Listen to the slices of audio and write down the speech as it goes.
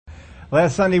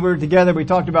Last Sunday we were together. We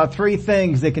talked about 3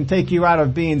 things that can take you out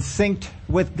of being synced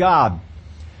with God.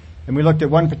 And we looked at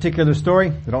one particular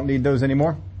story. I don't need those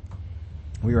anymore.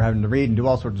 We were having to read and do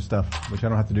all sorts of stuff, which I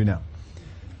don't have to do now.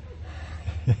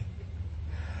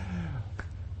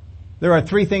 There are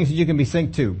 3 things that you can be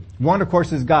synced to. One, of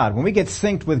course, is God. When we get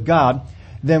synced with God,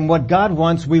 then what God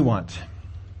wants, we want.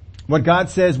 What God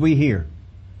says, we hear.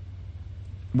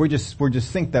 We're just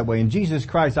synced that way. And Jesus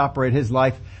Christ operated His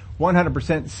life 100%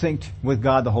 synced with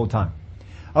God the whole time.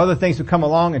 Other things would come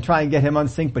along and try and get Him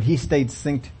unsynced, but He stayed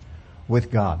synced with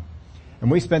God.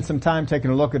 And we spent some time taking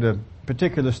a look at a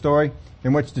particular story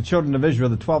in which the children of Israel,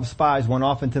 the 12 spies, went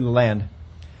off into the land.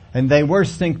 And they were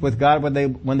synced with God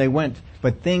when they went.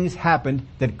 But things happened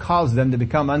that caused them to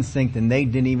become unsynced, and they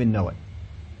didn't even know it.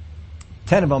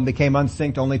 10 of them became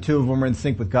unsynced. Only 2 of them were in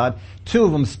sync with God. 2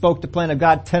 of them spoke the plan of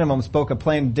God. 10 of them spoke a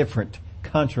plan different,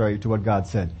 contrary to what God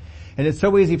said. And it's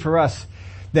so easy for us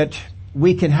that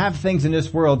we can have things in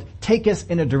this world take us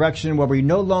in a direction where we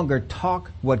no longer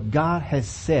talk what God has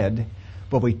said,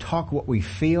 but we talk what we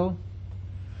feel.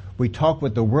 We talk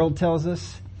what the world tells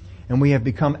us. And we have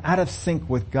become out of sync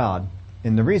with God.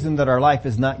 And the reason that our life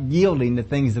is not yielding the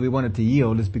things that we want it to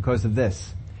yield is because of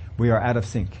this. We are out of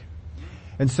sync.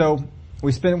 And so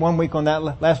we spent 1 week on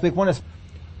that. Last week, one is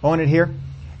on it here.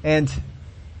 And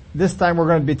this time we're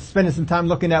going to be spending some time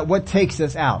looking at what takes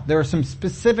us out. There are some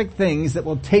specific things that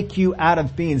will take you out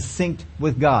of being synced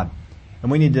with God.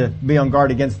 And we need to be on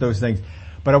guard against those things.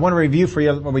 But I want to review for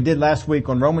you what we did last week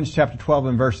on Romans chapter 12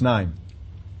 and verse 9.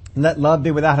 Let love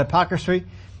be without hypocrisy.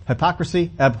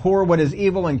 Abhor what is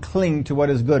evil and cling to what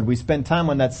is good. We spent time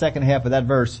on that second half of that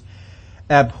verse.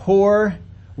 Abhor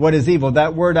what is evil.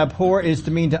 That word abhor is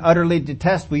to mean to utterly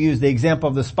detest. We use the example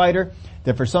of the spider.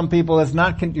 That for some people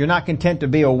you're not content to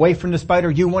be away from the spider.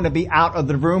 You want to be out of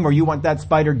the room, or you want that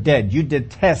spider dead. You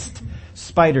detest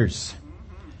spiders.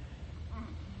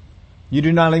 You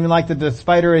do not even like that the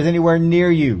spider is anywhere near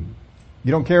you.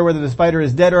 You don't care whether the spider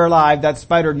is dead or alive. That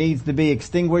spider needs to be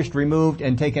extinguished, removed,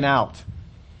 and taken out.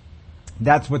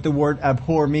 That's what the word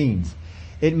abhor means.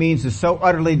 It means to so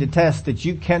utterly detest that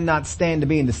you cannot stand to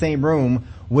be in the same room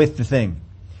with the thing.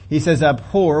 He says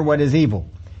abhor what is evil.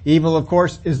 Evil, of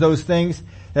course, is those things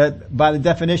that by the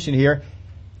definition here,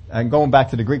 and going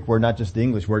back to the Greek word, not just the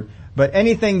English word, but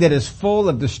anything that is full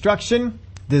of destruction,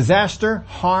 disaster,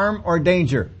 harm, or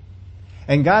danger.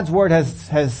 And God's word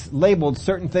has labeled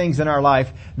certain things in our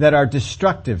life that are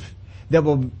destructive, that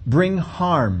will bring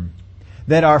harm,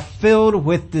 that are filled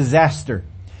with disaster.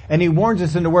 And He warns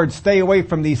us in the word, stay away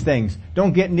from these things.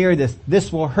 Don't get near this.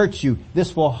 This will hurt you.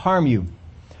 This will harm you.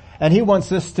 And He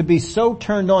wants us to be so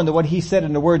turned on to what He said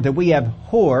in the word that we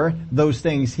abhor those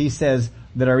things He says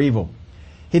that are evil.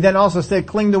 He then also said,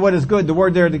 cling to what is good. The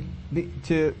word there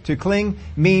to cling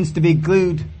means to be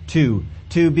glued to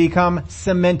become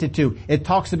cemented to. It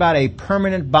talks about a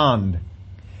permanent bond.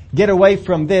 Get away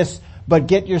from this, but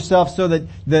get yourself so that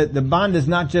the bond is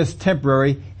not just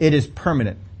temporary, it is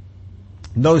permanent.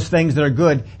 Those things that are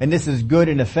good, and this is good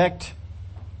in effect,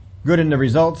 good in the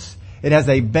results, it has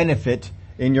a benefit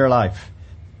in your life.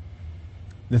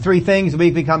 The 3 things we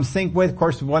become synced with, of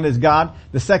course, one is God,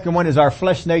 the second one is our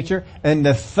flesh nature, and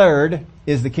the third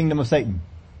is the kingdom of Satan.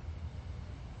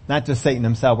 Not just Satan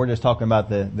himself, we're just talking about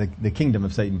the kingdom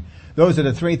of Satan. Those are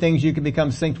the 3 things you can become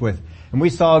synced with. And we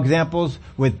saw examples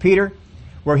with Peter,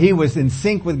 where he was in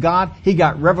sync with God. He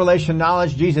got revelation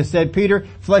knowledge. Jesus said, Peter,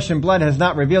 flesh and blood has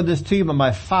not revealed this to you, but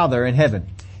my Father in heaven.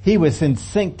 He was in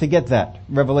sync to get that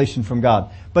revelation from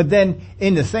God. But then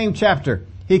in the same chapter,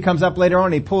 he comes up later on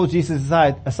and he pulls Jesus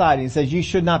aside and he says, you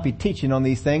should not be teaching on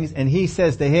these things. And he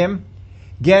says to him,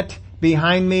 get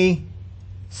behind me,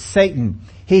 Satan.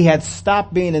 He had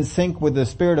stopped being in sync with the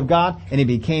Spirit of God, and he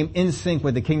became in sync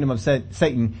with the kingdom of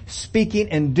Satan, speaking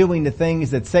and doing the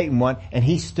things that Satan wants, and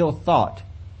he still thought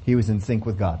he was in sync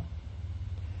with God.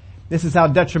 This is how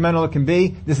detrimental it can be.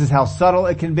 This is how subtle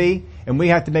it can be. And we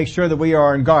have to make sure that we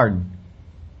are on guard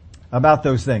about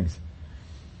those things.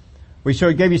 We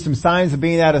gave you some signs of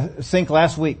being out of sync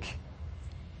last week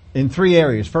in 3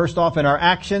 areas. First off, in our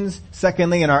actions.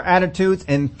 Secondly, in our attitudes.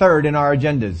 And third, in our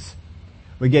agendas.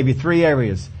 We gave you 3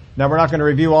 areas. Now, we're not going to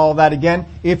review all of that again.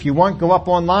 If you want, go up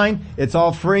online. It's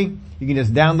all free. You can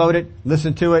just download it,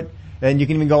 listen to it. And you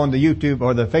can even go on the YouTube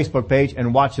or the Facebook page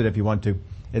and watch it if you want to.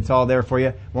 It's all there for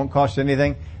you. Won't cost you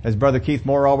anything. As Brother Keith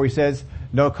Moore always says,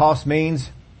 no cost means.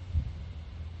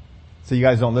 So you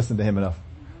guys don't listen to him enough.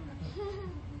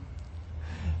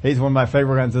 He's one of my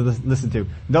favorite ones to listen to.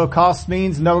 No cost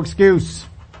means no excuse.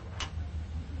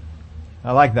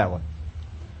 I like that one.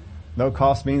 No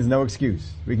cost means no excuse.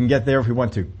 We can get there if we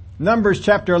want to. Numbers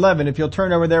chapter 11, if you'll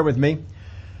turn over there with me.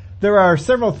 there are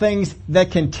several things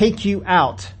that can take you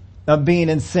out of being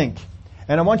in sync.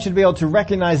 And I want you to be able to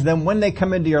recognize them when they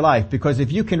come into your life, because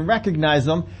if you can recognize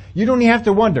them, you don't even have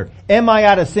to wonder, am I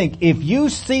out of sync? If you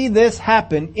see this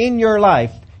happen in your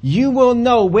life, you will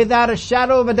know without a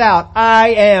shadow of a doubt, I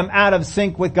am out of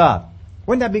sync with God.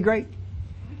 Wouldn't that be great?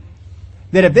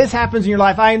 That if this happens in your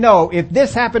life, I know if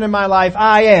this happened in my life,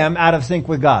 I am out of sync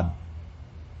with God.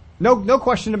 No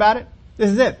question about it.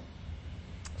 This is it.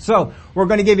 So, we're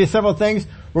going to give you several things.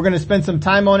 We're going to spend some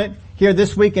time on it here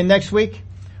this week and next week.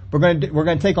 We're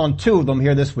going to take on two of them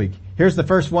here this week. Here's the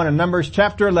first one in Numbers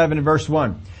chapter 11 and verse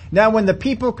 1. Now when the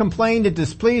people complained, it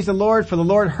displeased the Lord, for the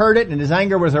Lord heard it, and his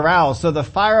anger was aroused. So the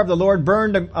fire of the Lord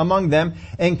burned among them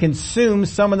and consumed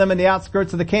some of them in the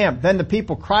outskirts of the camp. Then the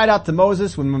people cried out to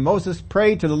Moses. When Moses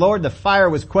prayed to the Lord, the fire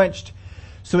was quenched.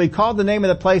 So he called the name of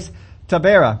the place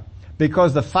Taberah,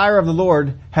 because the fire of the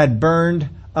Lord had burned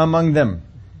among them.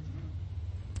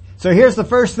 So here's the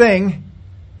first thing.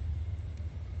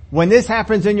 When this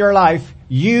happens in your life,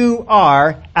 you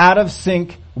are out of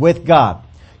sync with God.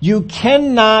 You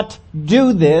cannot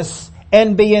do this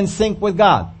and be in sync with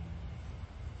God.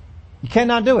 You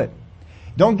cannot do it.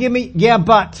 Don't give me, yeah,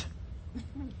 but.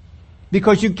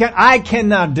 Because I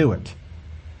cannot do it.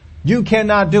 You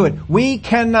cannot do it. We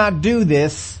cannot do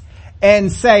this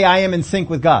and say I am in sync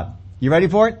with God. You ready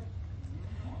for it?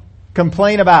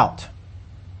 Complain about.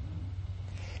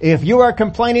 If you are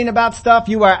complaining about stuff,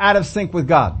 you are out of sync with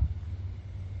God.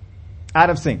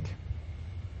 Out of sync.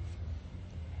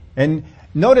 And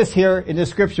notice here in the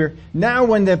scripture, now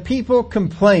when the people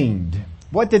complained,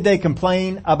 what did they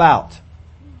complain about?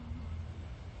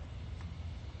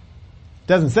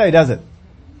 Doesn't say, does it?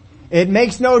 It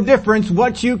makes no difference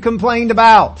what you complained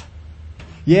about.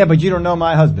 Yeah, but you don't know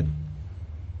my husband.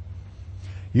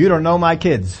 You don't know my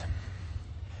kids.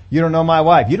 You don't know my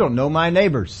wife. You don't know my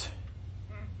neighbors.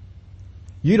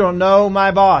 You don't know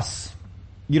my boss.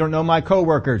 You don't know my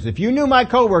coworkers. If you knew my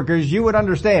coworkers, you would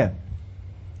understand.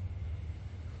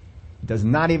 It does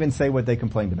not even say what they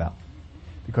complained about.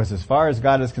 Because as far as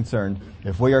God is concerned,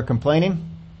 if we are complaining,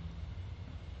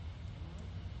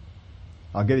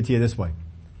 I'll give it to you this way.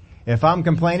 If I'm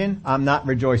complaining, I'm not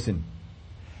rejoicing.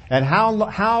 And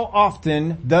how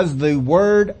often does the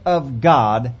Word of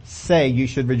God say you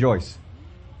should rejoice?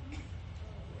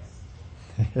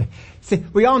 See,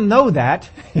 we all know that,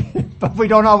 but we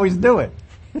don't always do it.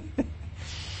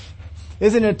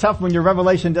 Isn't it tough when your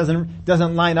revelation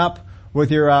doesn't line up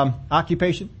with your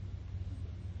occupation?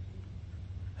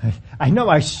 I know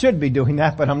I should be doing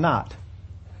that, but I'm not.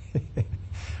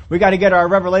 We got to get our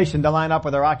revelation to line up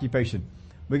with our occupation.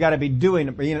 We got to be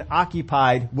being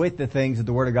occupied with the things that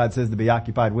the Word of God says to be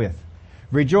occupied with.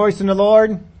 Rejoice in the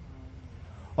Lord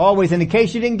always. And in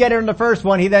case you didn't get it in the first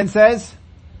one, he then says,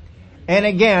 and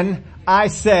again, I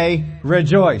say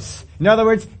rejoice. In other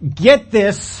words, get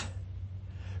this.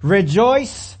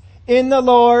 Rejoice in the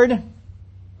Lord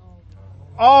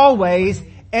always.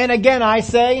 And again, I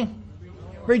say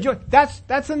rejoice.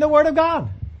 That's in the Word of God.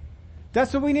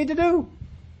 That's what we need to do.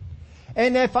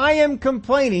 And if I am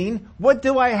complaining, what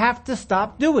do I have to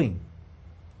stop doing?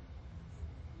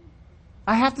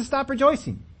 I have to stop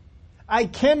rejoicing. I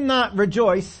cannot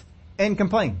rejoice and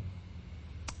complain.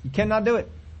 You cannot do it.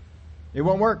 It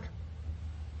won't work.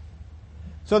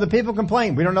 So the people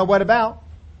complain. We don't know what about.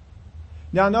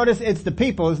 Now notice it's the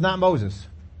people, it's not Moses.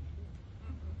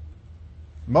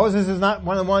 Moses is not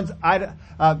one of the ones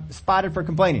spotted for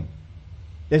complaining.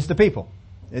 It's the people.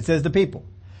 It says the people.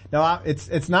 Now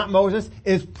it's not Moses.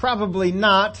 It's probably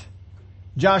not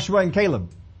Joshua and Caleb.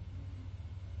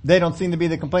 They don't seem to be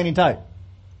the complaining type.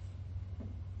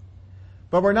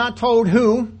 But we're not told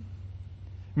who. And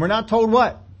we're not told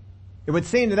what. It would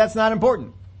seem that that's not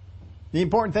important. The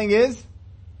important thing is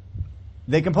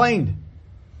they complained.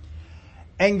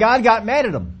 And God got mad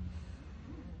at them.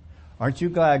 Aren't you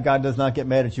glad God does not get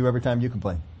mad at you every time you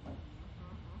complain?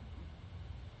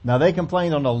 Now they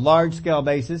complained on a large scale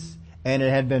basis, and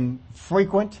it had been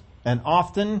frequent and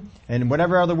often and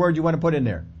whatever other word you want to put in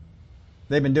there.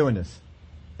 They've been doing this.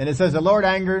 And it says the Lord's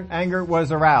anger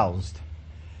was aroused.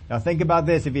 Now think about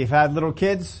this. If you've had little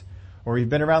kids or you've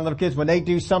been around little kids, when they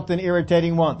do something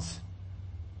irritating once,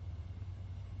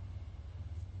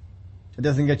 it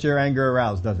doesn't get your anger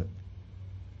aroused, does it?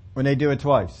 When they do it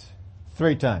twice,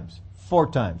 3 times, 4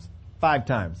 times, 5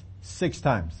 times, 6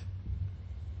 times.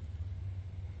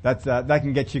 That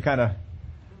can get you kind of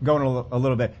going a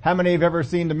little bit. How many have ever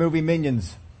seen the movie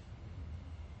Minions?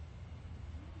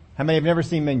 How many have never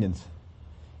seen Minions?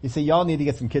 You see, y'all need to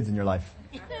get some kids in your life.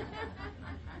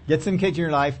 Get some kids in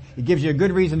your life. It gives you a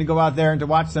good reason to go out there and to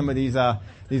watch some of these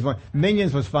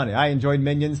Minions was funny. I enjoyed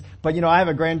Minions. But I have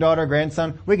a granddaughter,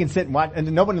 grandson. We can sit and watch,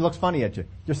 and nobody looks funny at you.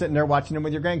 You're sitting there watching them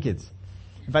with your grandkids.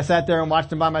 If I sat there and watched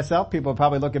them by myself, people would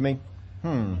probably look at me,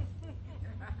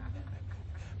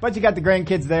 But you got the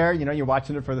grandkids there, you're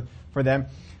watching it for them.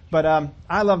 But,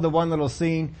 I love the one little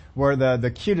scene where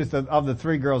the cutest of the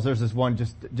three girls, there's this one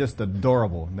just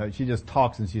adorable. She just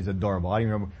talks and she's adorable. I don't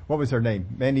even remember, what was her name?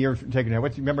 Mandy, you're taking her,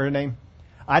 remember her name?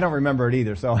 I don't remember it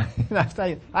either, so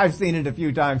I've seen it a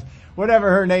few times. Whatever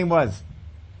her name was.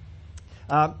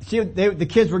 The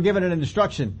kids were given an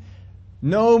instruction.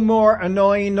 No more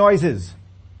annoying noises.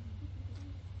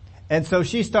 And so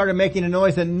she started making a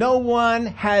noise that no one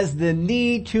has the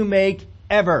need to make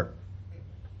ever.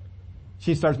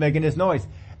 She starts making this noise.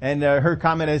 And her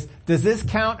comment is, does this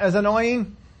count as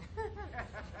annoying?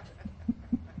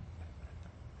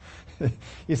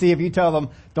 You see, if you tell them,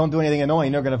 don't do anything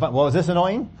annoying, they're going to find, well, is this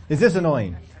annoying? Is this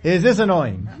annoying? Is this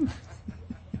annoying?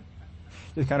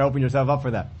 Just kind of open yourself up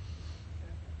for that.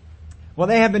 Well,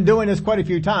 they have been doing this quite a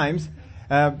few times,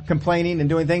 complaining and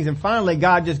doing things, and finally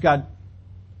God just got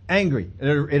angry.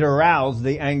 It aroused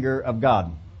the anger of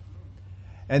God.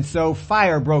 And so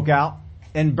fire broke out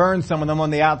and burned some of them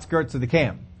on the outskirts of the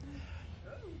camp.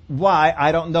 Why?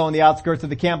 I don't know. On the outskirts of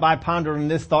the camp, I pondered on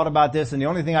this, thought about this, and the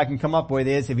only thing I can come up with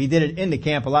is if he did it in the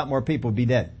camp, a lot more people would be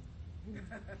dead.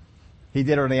 He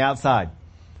did it on the outside.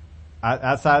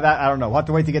 Outside of that, I don't know. We'll have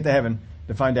to wait to get to heaven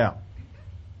to find out.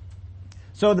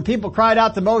 So the people cried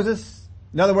out to Moses.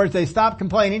 In other words, they stopped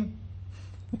complaining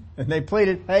and they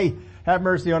pleaded, hey, have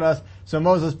mercy on us. So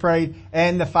Moses prayed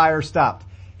and the fire stopped.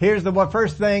 Here's the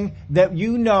first thing that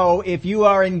if you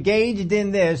are engaged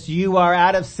in this, you are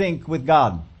out of sync with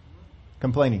God.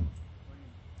 Complaining.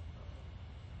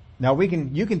 Now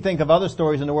you can think of other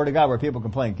stories in the Word of God where people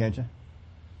complain, can't you?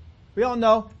 We all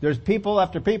know there's people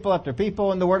after people after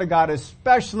people in the Word of God,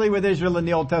 especially with Israel in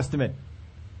the Old Testament.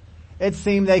 It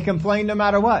seemed they complained no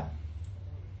matter what.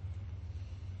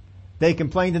 They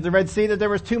complained at the Red Sea that there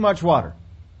was too much water.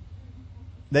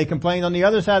 They complained on the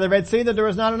other side of the Red Sea that there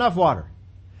was not enough water.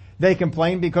 They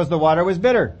complained because the water was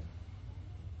bitter.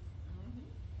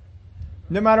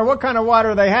 No matter what kind of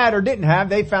water they had or didn't have,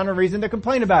 they found a reason to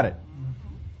complain about it.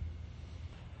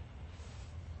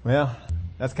 Well,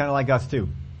 that's kind of like us too.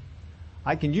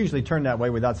 I can usually turn that way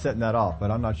without setting that off,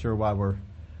 but I'm not sure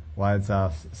why it's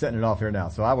setting it off here now.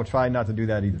 So I will try not to do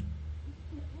that either.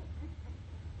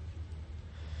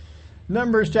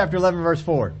 Numbers chapter 11 verse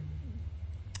 4.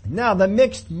 Now the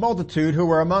mixed multitude who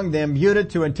were among them yielded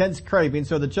to intense craving,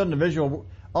 so the children of Israel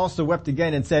also wept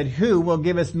again and said, who will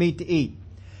give us meat to eat?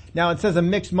 Now it says a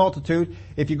mixed multitude.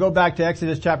 If you go back to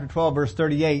Exodus chapter 12 verse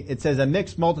 38, it says a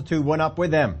mixed multitude went up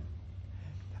with them.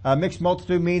 A mixed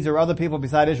multitude means there are other people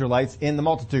beside Israelites in the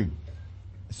multitude.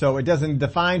 So it doesn't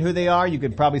define who they are. You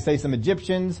could probably say some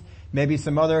Egyptians, maybe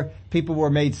some other people were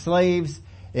made slaves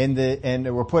and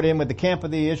were put in with the camp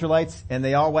of the Israelites and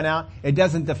they all went out. It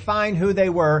doesn't define who they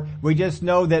were. We just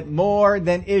know that more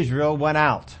than Israel went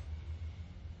out.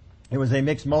 It was a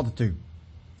mixed multitude.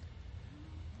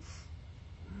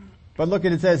 But look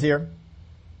at it says here.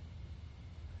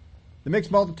 The mixed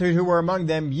multitude who were among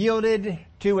them yielded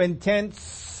to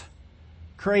intense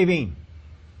craving.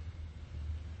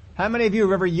 How many of you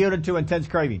have ever yielded to intense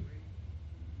craving?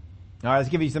 All right, let's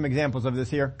give you some examples of this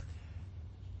here.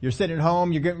 You're sitting at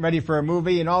home, you're getting ready for a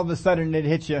movie, and all of a sudden it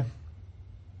hits you.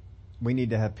 We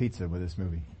need to have pizza with this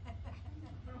movie.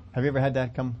 Have you ever had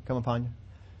that come upon you?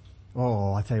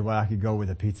 Oh, I tell you what, I could go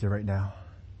with a pizza right now.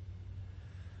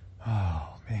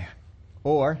 Oh, man.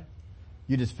 Or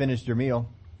you just finished your meal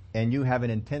and you have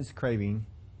an intense craving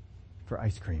for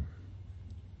ice cream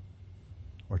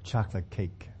or chocolate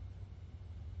cake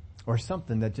or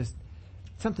something that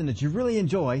you really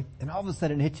enjoy, and all of a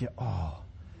sudden it hits you. Oh,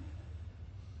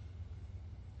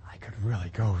 I could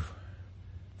really go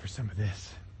for some of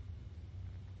this.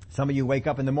 Some of you wake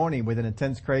up in the morning with an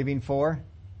intense craving for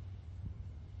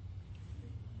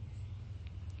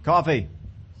coffee.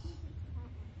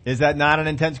 Is that not an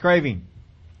intense craving?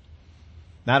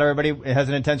 Not everybody has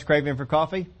an intense craving for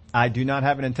coffee. I do not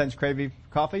have an intense craving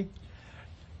for coffee.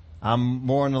 I'm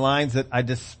more on the lines that I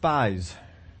despise.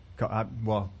 I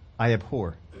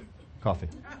abhor coffee.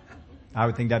 I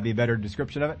would think that'd be a better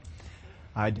description of it.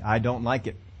 I don't like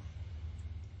it.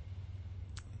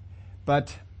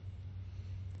 But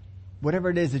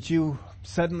whatever it is that you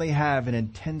suddenly have an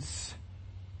intense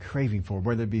craving for,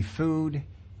 whether it be food,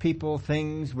 people,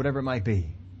 things, whatever it might be,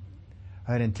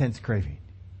 an intense craving.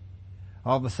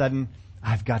 All of a sudden,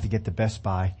 I've got to get to Best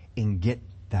Buy and get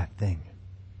that thing.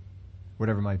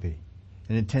 Whatever it might be.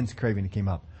 An intense craving that came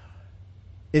up.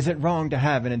 Is it wrong to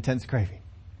have an intense craving?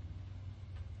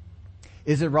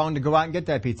 Is it wrong to go out and get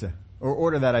that pizza or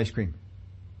order that ice cream?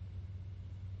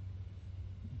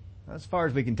 As far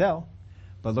as we can tell.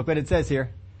 But look what it says here.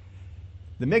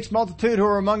 The mixed multitude who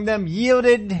were among them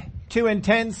yielded to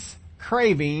intense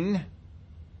craving.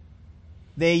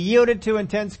 They yielded to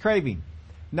intense craving.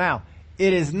 Now,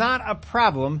 it is not a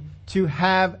problem to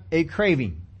have a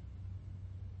craving.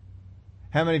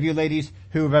 How many of you ladies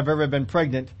who have ever been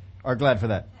pregnant are glad for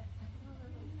that?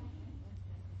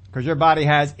 Because your body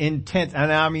has intense,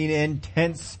 and I mean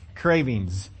intense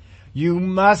cravings. You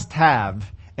must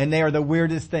have, and they are the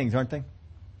weirdest things, aren't they?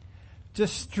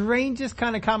 Just strangest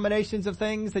kind of combinations of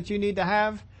things that you need to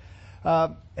have,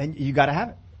 and you gotta have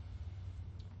it.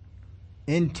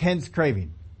 Intense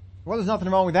craving. Well, there's nothing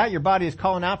wrong with that. Your body is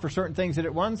calling out for certain things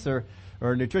at once, or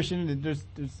nutrition. There's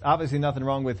obviously nothing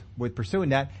wrong with pursuing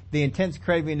that. The intense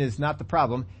craving is not the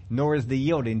problem, nor is the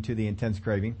yielding to the intense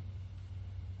craving.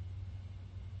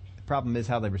 The problem is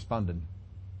how they responded.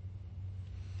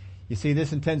 You see,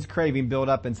 this intense craving built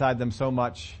up inside them so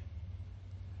much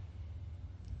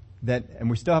that, and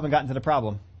we still haven't gotten to the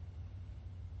problem.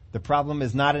 The problem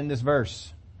is not in this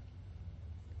verse.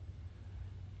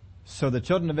 So the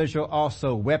children of Israel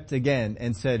also wept again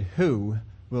and said, who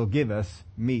will give us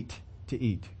meat to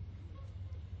eat?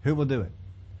 Who will do it?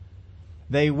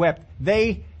 They wept.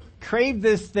 They craved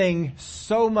this thing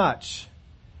so much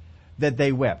that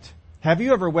they wept. Have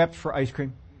you ever wept for ice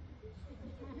cream?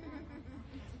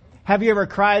 Have you ever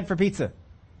cried for pizza?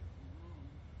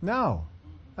 No.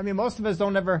 I mean, most of us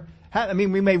don't ever have, we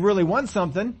may really want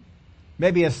something.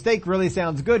 Maybe a steak really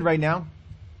sounds good right now.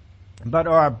 But,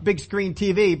 or a big screen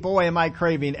TV, boy am I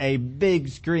craving a big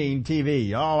screen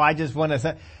TV. Oh, I just want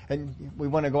to, and we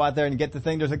want to go out there and get the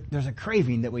thing. There's a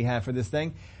craving that we have for this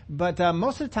thing. But,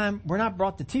 most of the time, we're not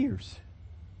brought to tears.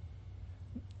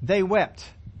 They wept.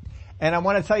 And I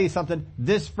want to tell you something.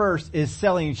 This verse is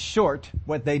selling short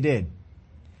what they did.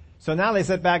 So now they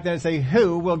sit back there and say,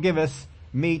 who will give us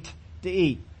meat to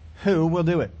eat? Who will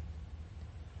do it?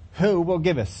 Who will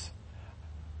give us?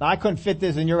 Now, I couldn't fit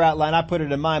this in your outline. I put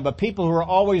it in mine. But people who are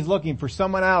always looking for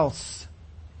someone else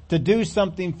to do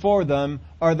something for them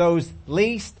are those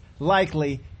least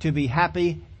likely to be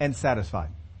happy and satisfied.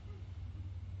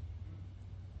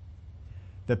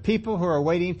 The people who are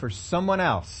waiting for someone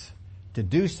else to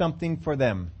do something for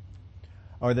them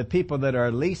are the people that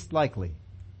are least likely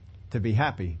to be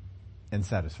happy and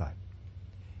satisfied.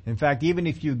 In fact, even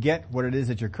if you get what it is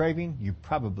that you're craving, you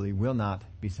probably will not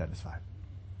be satisfied.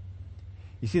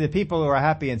 You see, the people who are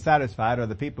happy and satisfied are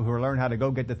the people who learn how to go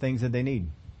get the things that they need.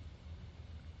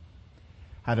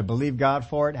 How to believe God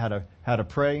for it, how to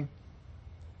pray,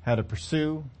 how to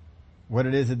pursue what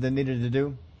it is that they needed to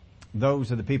do.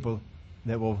 Those are the people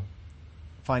that will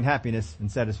find happiness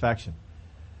and satisfaction.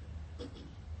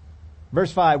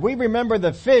 Verse 5, we remember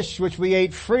the fish which we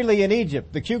ate freely in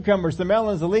Egypt, the cucumbers, the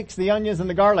melons, the leeks, the onions, and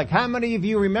the garlic. How many of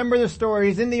you remember the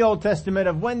stories in the Old Testament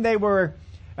of when they were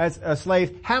as a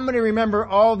slave? How many remember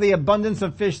all the abundance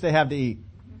of fish they have to eat?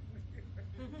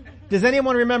 Does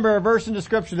anyone remember a verse in the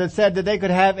scripture that said that they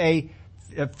could have a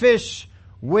fish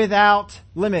without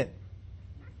limit?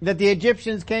 That the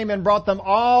Egyptians came and brought them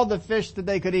all the fish that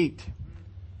they could eat.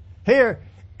 Here,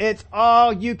 it's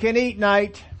all you can eat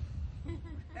night.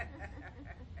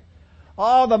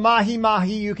 All the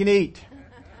mahi-mahi you can eat.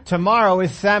 Tomorrow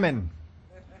is salmon.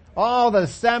 All the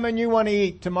salmon you want to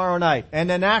eat tomorrow night. And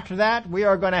then after that, we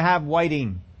are going to have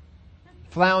whiting,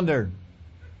 flounder,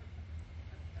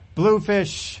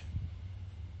 bluefish,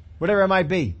 whatever it might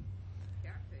be.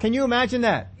 Can you imagine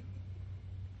that?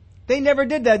 They never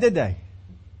did that, did they?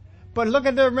 But look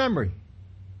at their memory.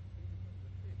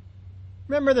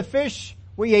 Remember the fish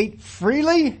we ate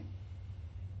freely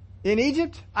in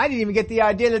Egypt? I didn't even get the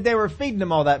idea that they were feeding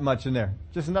them all that much in there.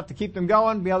 Just enough to keep them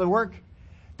going, be able to work.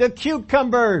 The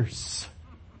cucumbers.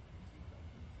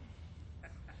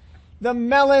 The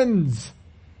melons.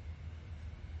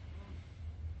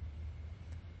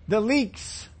 The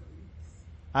leeks.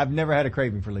 I've never had a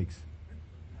craving for leeks.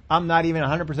 I'm not even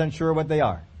 100% sure what they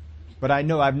are. But I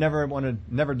know I've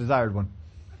never desired one.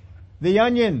 The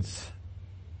onions.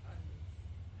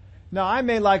 Now, I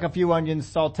may like a few onions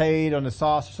sauteed on a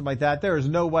sauce or something like that. There is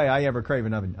no way I ever crave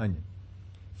an onion.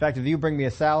 In fact, if you bring me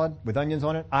a salad with onions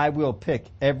on it, I will pick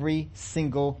every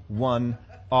single one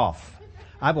off.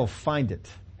 I will find it.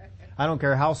 I don't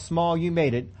care how small you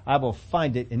made it. I will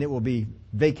find it and it will be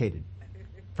vacated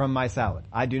from my salad.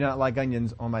 I do not like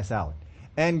onions on my salad.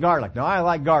 And garlic. Now, I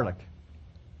like garlic.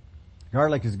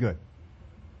 Garlic is good.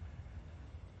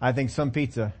 I think some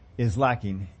pizza is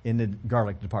lacking in the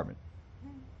garlic department.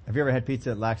 Have you ever had pizza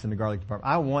that lacks in the garlic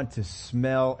department? I want to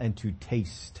smell and to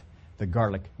taste the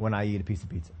garlic when I eat a piece of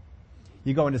pizza.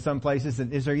 You go into some places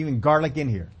and is there even garlic in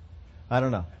here? I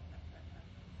don't know.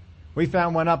 We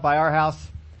found one up by our house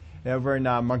over in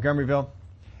Montgomeryville,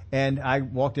 and I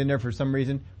walked in there for some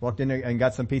reason, walked in there and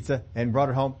got some pizza and brought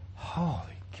it home.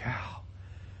 Holy cow.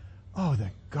 Oh,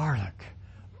 the garlic.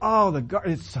 Oh,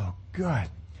 it's so good.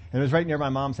 And it was right near my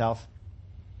mom's house.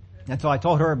 And so I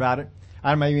told her about it.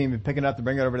 I might even pick it up to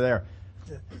bring it over there.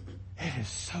 It is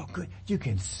so good. You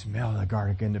can smell the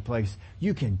garlic in the place.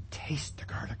 You can taste the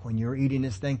garlic when you're eating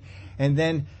this thing. And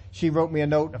then she wrote me a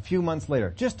note a few months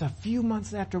later, just a few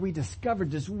months after we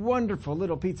discovered this wonderful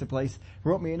little pizza place,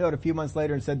 wrote me a note a few months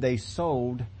later and said they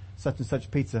sold such and such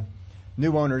pizza,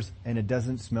 new owners, and it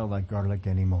doesn't smell like garlic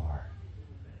anymore.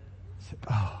 I said,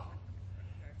 oh,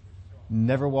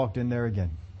 never walked in there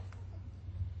again.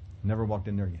 Never walked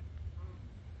in there again.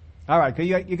 All right,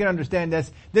 you can understand this.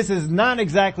 This is not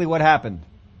exactly what happened,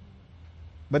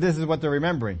 but this is what they're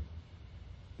remembering.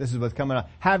 This is what's coming up.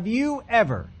 Have you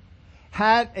ever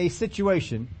had a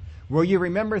situation where you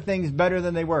remember things better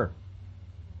than they were?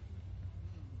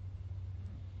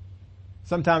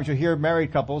 Sometimes you hear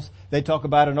married couples, they talk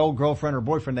about an old girlfriend or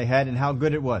boyfriend they had and how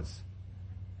good it was.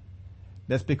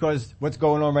 That's because what's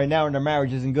going on right now in their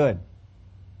marriage isn't good.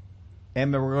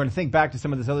 And we're going to think back to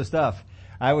some of this other stuff.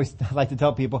 I always like to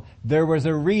tell people, there was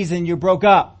a reason you broke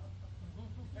up.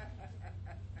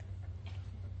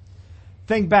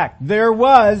 Think back. There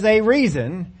was a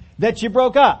reason that you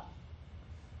broke up.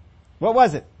 What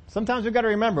was it? Sometimes we've got to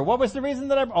remember. What was the reason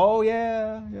that now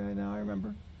I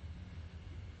remember.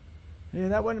 Yeah,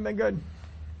 that wouldn't have been good.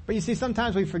 But you see,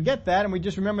 sometimes we forget that and we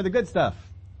just remember the good stuff.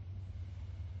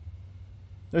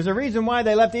 There's a reason why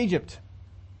they left Egypt.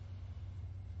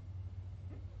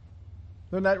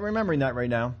 They're not remembering that right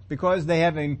now because they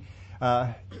have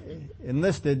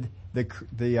enlisted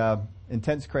the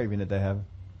intense craving that they have.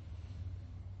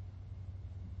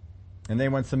 And they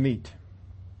want some meat.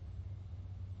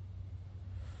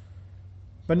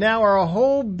 But now our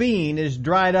whole being is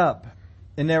dried up,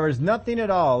 and there is nothing at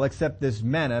all except this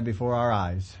manna before our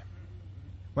eyes.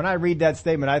 When I read that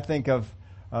statement, I think of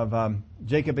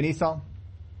Jacob and Esau.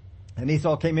 And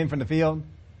Esau came in from the field,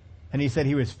 and he said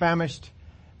he was famished.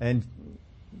 And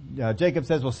Jacob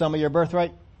says, well, sell me your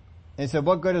birthright. And he said,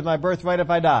 what good is my birthright if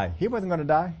I die? He wasn't going to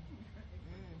die.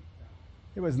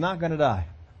 He was not going to die.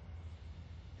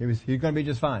 He was going to be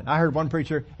just fine. I heard one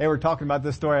preacher, they were talking about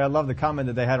this story. I love the comment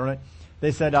that they had on it.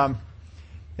 They said,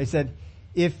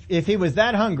 if he was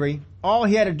that hungry, all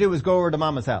he had to do was go over to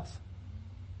Mama's house.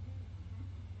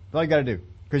 That's all you got to do.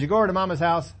 Because you go over to Mama's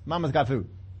house, Mama's got food.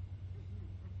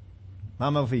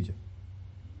 Mama will feed you.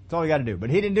 That's all you got to do. But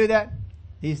he didn't do that.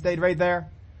 He stayed right there.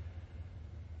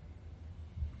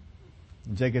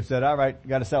 And Jacob said, all right, you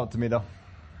got to sell it to me though.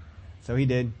 So he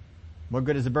did. What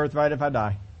good is the birthright if I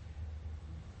die?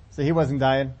 So he wasn't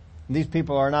dying. And these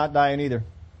people are not dying either.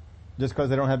 Just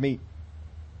because they don't have meat.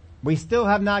 We still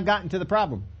have not gotten to the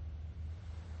problem.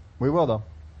 We will though.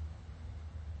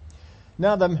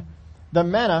 Now the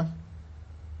manna,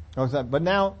 but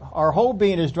now our whole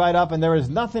being is dried up and there is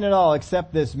nothing at all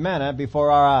except this manna before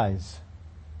our eyes.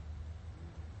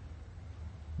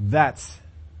 That's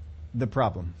the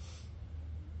problem.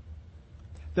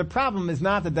 The problem is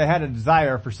not that they had a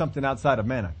desire for something outside of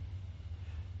manna.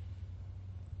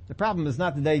 The problem is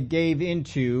not that they gave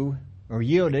into or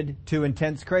yielded to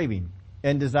intense craving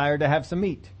and desire to have some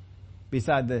meat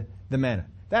beside the manna.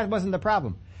 That wasn't the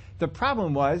problem. The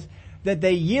problem was that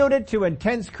they yielded to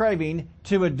intense craving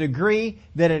to a degree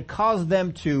that it caused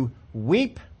them to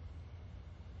weep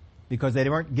because they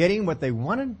weren't getting what they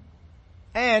wanted,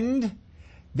 and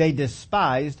they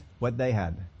despised what they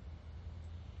had.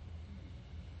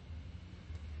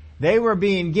 They were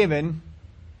being given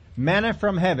manna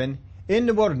from heaven in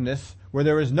the wilderness where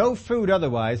there was no food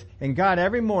otherwise, and God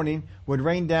every morning would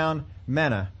rain down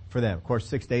manna for them. Of course,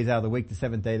 6 days out of the week, the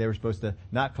seventh day, they were supposed to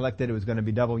not collect it. It was going to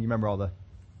be double. You remember all the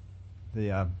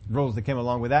rules that came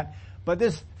along with that. But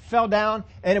this fell down,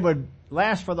 and it would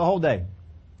last for the whole day.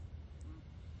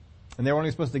 And they were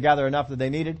only supposed to gather enough that they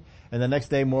needed, and the next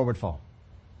day more would fall.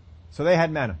 So they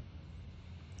had manna.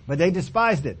 But they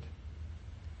despised it.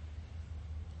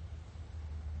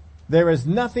 There is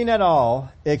nothing at all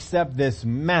except this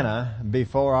manna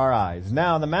before our eyes.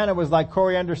 Now, the manna was like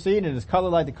coriander seed, and it's colored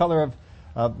like the color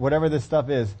of whatever this stuff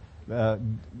is.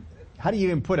 How do you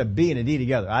even put a B and a D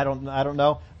together? I don't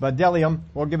know. But bdellium,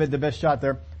 we'll give it the best shot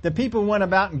there. The people went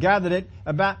about and gathered it,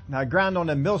 ground on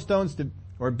the millstones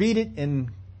or beat it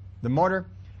in the mortar,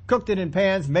 cooked it in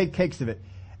pans, made cakes of it.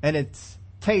 And its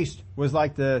taste was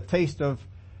like the taste of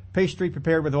pastry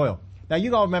prepared with oil. Now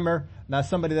you all remember,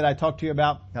 somebody that I talked to you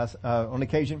about on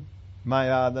occasion,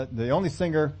 the only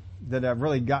singer that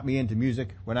really got me into music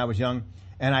when I was young.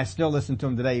 And I still listen to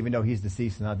him today, even though he's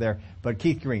deceased and not there. But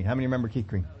Keith Green. How many remember Keith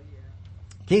Green? Oh, yeah.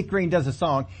 Keith Green does a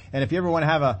song. And if you ever want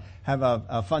to have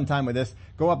a fun time with this,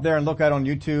 go up there and look at it on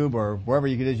YouTube or wherever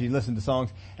you listen to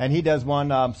songs. And he does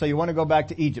one, so you want to go back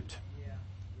to Egypt. Yeah.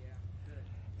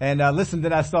 Yeah. And, listen to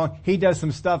that song. He does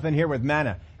some stuff in here with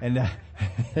manna. And,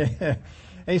 and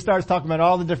he starts talking about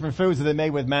all the different foods that they made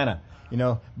with manna.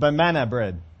 Banana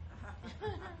bread.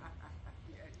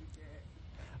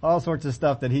 All sorts of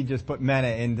stuff that he just put manna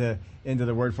into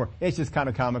the word for. It's just kind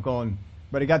of comical,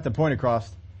 but he got the point across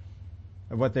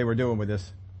of what they were doing with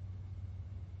this.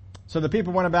 So the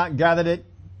people went about and gathered it,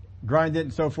 grinded it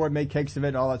and so forth, made cakes of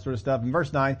it, all that sort of stuff. In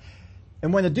verse 9,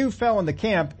 and when the dew fell on the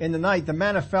camp in the night, the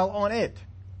manna fell on it.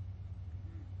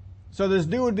 So this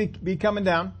dew would be coming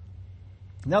down.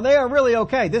 Now they are really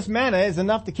okay. This manna is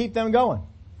enough to keep them going.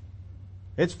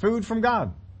 It's food from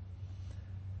God.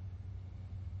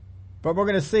 But we're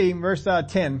going to see, verse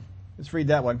 10, let's read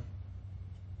that one.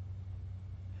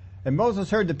 And Moses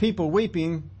heard the people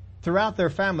weeping throughout their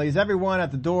families, everyone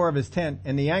at the door of his tent,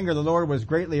 and the anger of the Lord was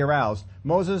greatly aroused.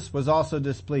 Moses was also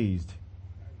displeased.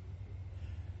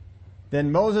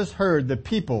 Then Moses heard the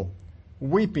people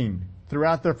weeping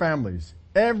throughout their families,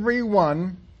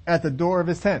 everyone at the door of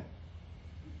his tent.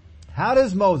 How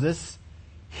does Moses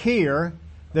hear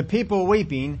the people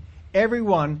weeping,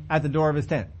 everyone at the door of his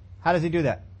tent? How does he do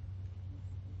that?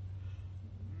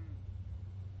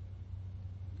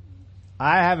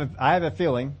 I have a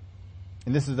feeling,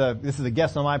 and this is a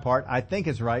guess on my part. I think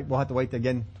it's right. We'll have to wait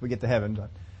again till we get to heaven, but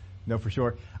no for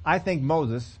sure. I think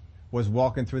Moses was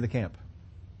walking through the camp.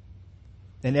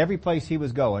 And every place he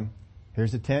was going,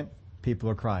 here's the tent, people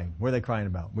are crying. What are they crying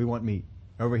about? We want meat.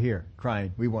 Over here,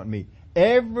 crying, we want meat.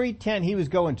 Every tent he was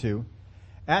going to,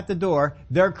 at the door,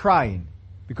 they're crying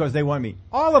because they want meat.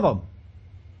 All of them.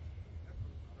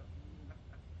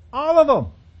 All of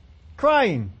them.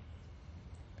 Crying.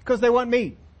 Because they want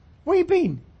meat.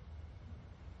 Weeping.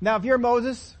 Now if you're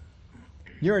Moses,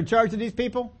 you're in charge of these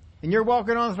people, and you're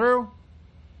walking on through,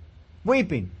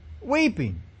 weeping.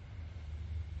 Weeping.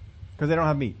 Because they don't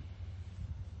have meat.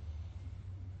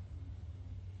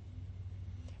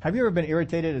 Have you ever been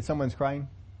irritated at someone's crying?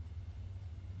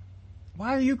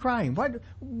 Why are you crying?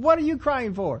 What are you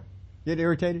crying for? Get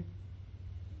irritated?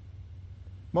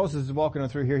 Moses is walking on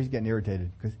through here, he's getting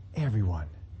irritated because everyone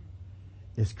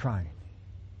is crying.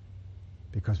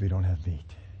 Because we don't have meat.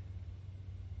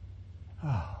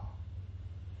 Oh,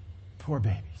 poor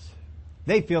babies.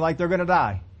 They feel like they're going to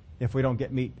die if we don't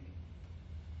get meat.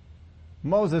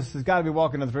 Moses has got to be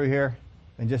walking through here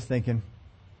and just thinking,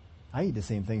 I eat the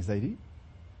same things they eat.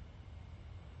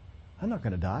 I'm not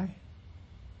going to die.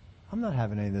 I'm not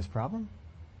having any of this problem.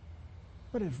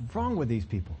 What is wrong with these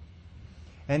people?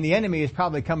 And the enemy is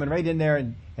probably coming right in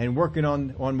there and working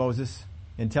on Moses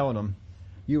and telling him,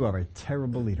 you are a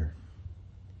terrible leader.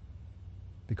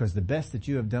 Because the best that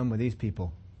you have done with these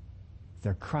people,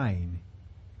 they're crying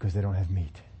because they don't have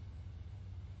meat.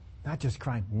 Not just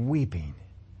crying, weeping.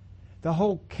 The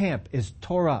whole camp is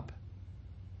tore up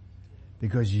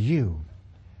because you,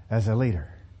 as a leader,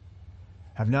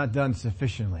 have not done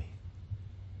sufficiently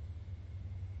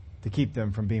to keep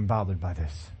them from being bothered by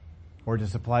this or to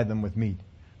supply them with meat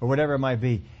or whatever it might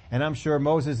be. And I'm sure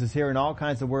Moses is hearing all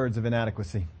kinds of words of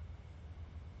inadequacy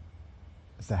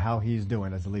as to how he's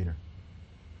doing as a leader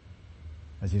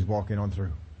as he's walking on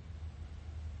through.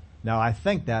 Now I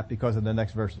think that because of the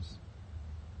next verses.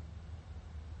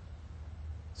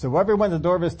 So everyone at the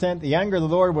door of his tent, the anger of the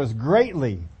Lord was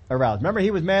greatly aroused. Remember he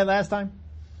was mad last time?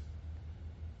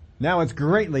 Now it's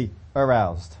greatly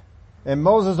aroused. And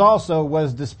Moses also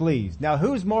was displeased. Now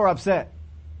who's more upset?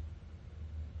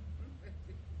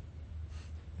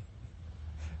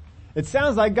 It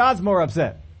sounds like God's more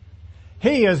upset.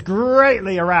 He is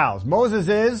greatly aroused. Moses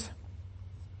is?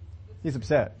 He's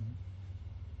upset.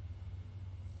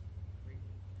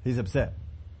 He's upset.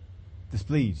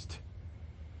 Displeased.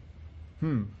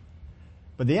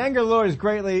 But the anger of the Lord is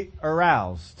greatly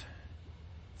aroused.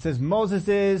 It says Moses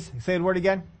is, say the word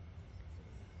again.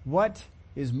 What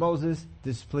is Moses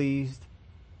displeased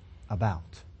about?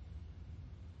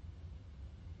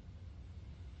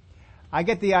 I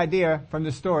get the idea from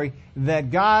the story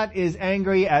that God is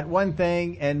angry at one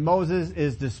thing and Moses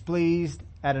is displeased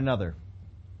at another.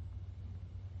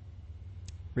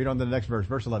 Read on to the next verse,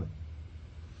 verse 11.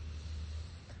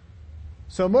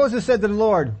 So Moses said to the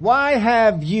Lord, why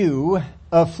have you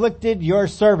afflicted your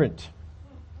servant?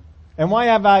 And why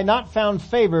have I not found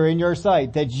favor in your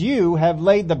sight that you have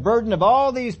laid the burden of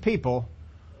all these people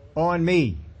on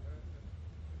me?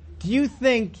 Do you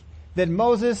think that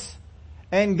Moses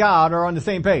and God are on the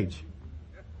same page?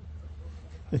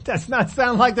 It does not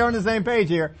sound like they're on the same page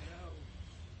here.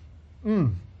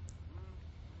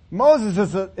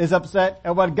 Moses is upset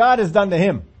at what God has done to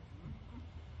him.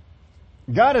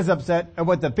 God is upset at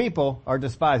what the people are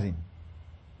despising.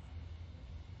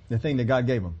 The thing that God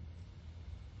gave them.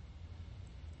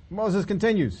 Moses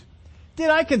continues. Did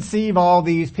I conceive all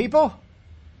these people?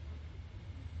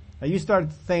 Now you start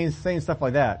saying stuff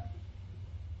like that.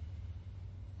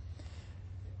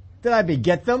 Did I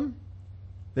beget them?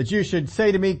 That you should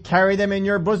say to me, carry them in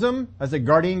your bosom, as a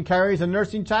guardian carries a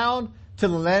nursing child, to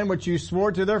the land which you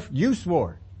swore to you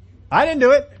swore. I didn't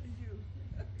do it.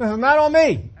 This is not on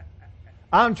me.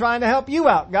 I'm trying to help you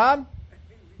out, God.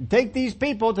 Take these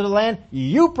people to the land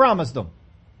you promised them.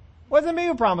 It wasn't me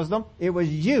who promised them. It was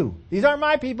you. These aren't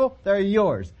my people. They're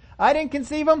yours. I didn't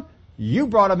conceive them. You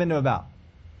brought them into about.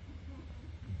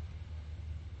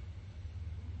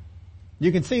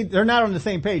 You can see they're not on the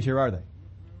same page here, are they?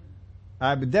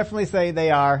 I would definitely say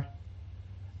they are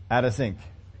out of sync.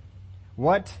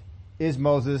 What is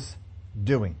Moses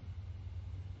doing?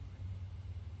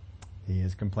 He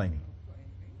is complaining.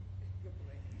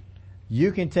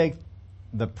 You can take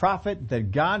the prophet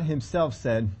that God himself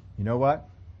said, you know what?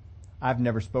 I've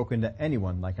never spoken to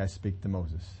anyone like I speak to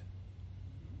Moses.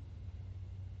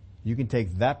 You can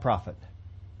take that prophet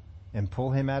and pull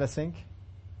him out of sync.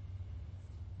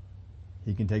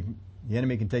 The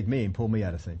enemy can take me and pull me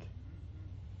out of sync.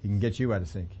 He can get you out of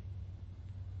sync.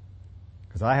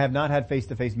 Because I have not had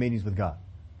face-to-face meetings with God.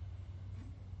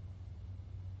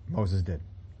 Moses did.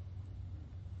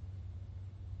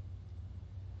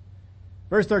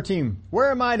 Verse 13,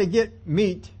 where am I to get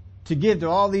meat to give to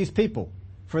all these people?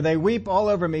 For they weep all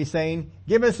over me, saying,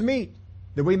 give us meat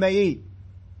that we may eat.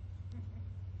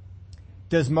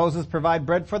 Does Moses provide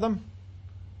bread for them?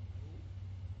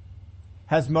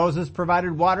 Has Moses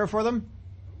provided water for them?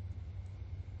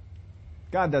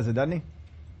 God does it, doesn't he?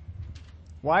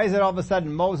 Why is it all of a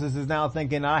sudden Moses is now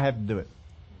thinking, I have to do it?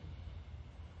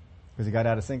 Because he got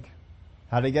out of sync.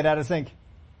 How did he get out of sync?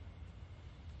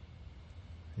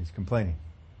 He's complaining.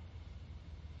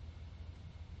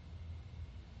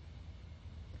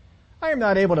 I am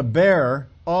not able to bear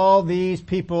all these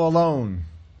people alone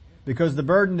because the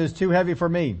burden is too heavy for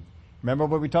me. Remember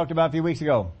what we talked about a few weeks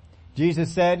ago? Jesus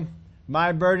said,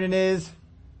 my burden is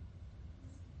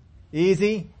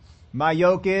easy. My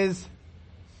yoke is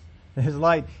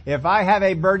light. If I have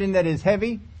a burden that is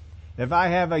heavy, if I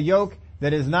have a yoke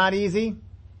that is not easy,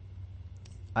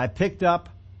 I picked up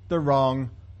the wrong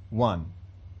one.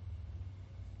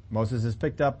 Moses has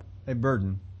picked up a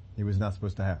burden he was not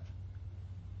supposed to have.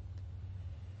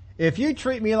 If you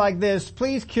treat me like this,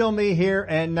 please kill me here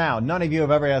and now. None of you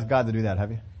have ever asked God to do that,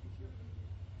 have you?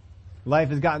 Life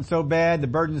has gotten so bad, the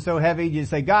burden is so heavy, you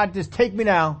say, God, just take me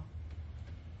now.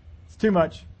 It's too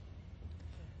much.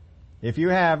 If you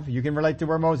have, you can relate to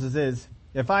where Moses is.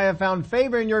 If I have found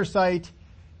favor in your sight,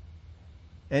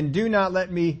 and do not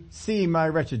let me see my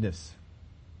wretchedness.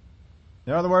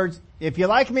 In other words, if you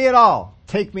like me at all,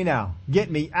 take me now.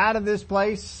 Get me out of this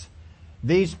place.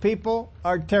 These people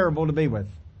are terrible to be with.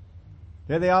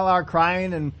 Here they all are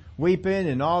crying and weeping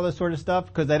and all this sort of stuff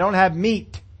because they don't have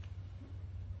meat.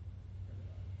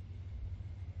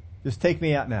 Just take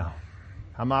me out now.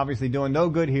 I'm obviously doing no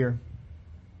good here.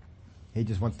 He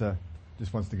just wants to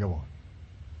go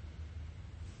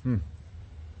on.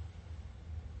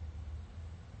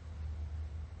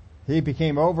 He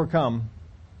became overcome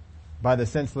by the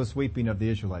senseless weeping of the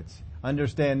Israelites.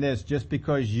 Understand this, just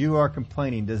because you are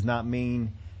complaining does not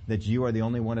mean that you are the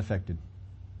only one affected.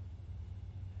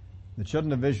 The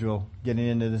children of Israel getting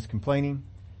into this complaining,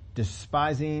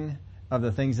 despising of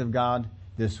the things of God,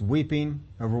 this weeping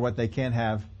over what they can't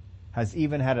have, has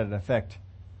even had an effect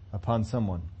upon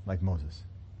someone like Moses.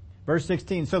 Verse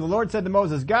 16, so the Lord said to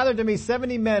Moses, gather to me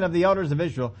 70 men of the elders of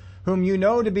Israel, whom you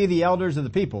know to be the elders of the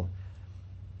people.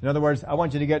 In other words, I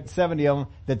want you to get 70 of them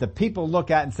that the people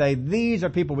look at and say, these are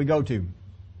people we go to.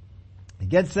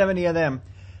 Get 70 of them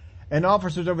and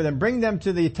officers over them. Bring them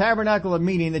to the tabernacle of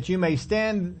meeting that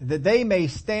they may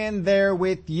stand there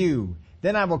with you.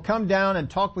 Then I will come down and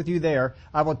talk with you there.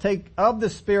 I will take of the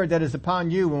spirit that is upon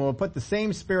you and will put the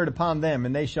same spirit upon them,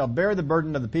 and they shall bear the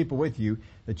burden of the people with you,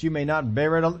 that you may not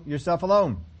bear it yourself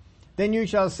alone. Then you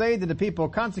shall say to the people,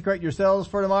 consecrate yourselves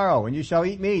for tomorrow, and you shall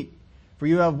eat meat. For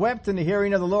you have wept in the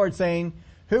hearing of the Lord, saying,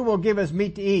 who will give us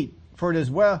meat to eat? For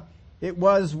it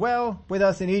was well with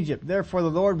us in Egypt. Therefore the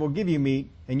Lord will give you meat,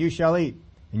 and you shall eat.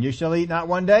 And you shall eat not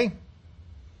 1 day,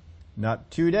 not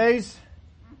 2 days,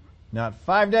 not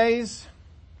 5 days,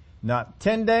 not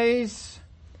 10 days,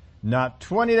 Not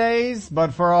 20 days,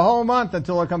 but for a whole month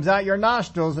until it comes out your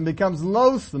nostrils and becomes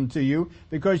loathsome to you,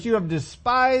 because you have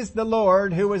despised the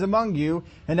Lord who is among you,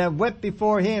 and have wept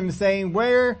before him, saying,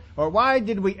 where or why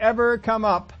did we ever come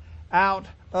up out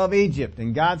of Egypt?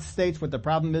 And God states what the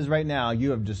problem is right now. You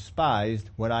have despised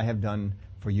what I have done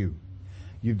for you.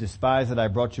 You've despised that I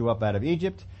brought you up out of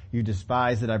Egypt. You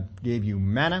despised that I gave you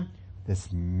manna.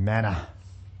 This manna.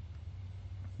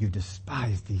 You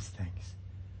despised these things.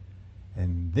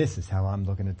 And this is how I'm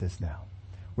looking at this now.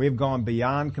 We have gone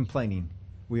beyond complaining.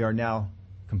 We are now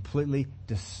completely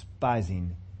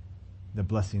despising the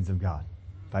blessings of God.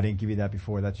 If I didn't give you that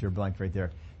before, that's your blank right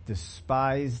there.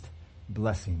 Despised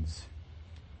blessings.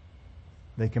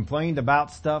 They complained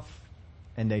about stuff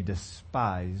and they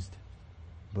despised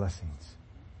blessings.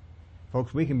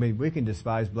 Folks, we can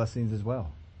despise blessings as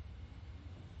well.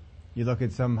 You look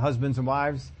at some husbands and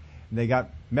wives, and they got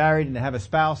married and they have a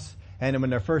spouse, and when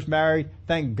they're first married,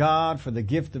 thank God for the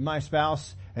gift of my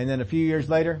spouse. And then a few years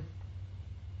later,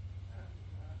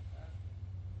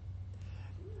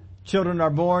 children are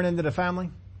born into the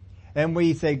family. And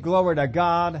we say, glory to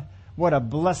God, what a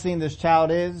blessing this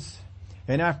child is.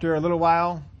 And after a little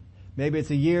while, maybe it's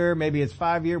a year, maybe it's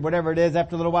 5 years, whatever it is,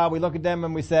 after a little while we look at them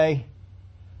and we say,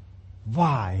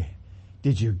 why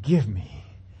did you give me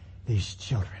these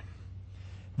children?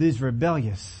 These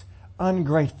rebellious,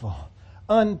 ungrateful,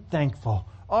 unthankful,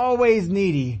 always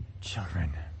needy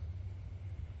children.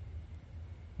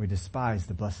 We despise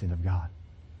the blessing of God.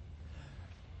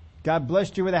 God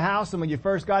blessed you with a house, and when you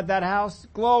first got that house,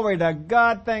 glory to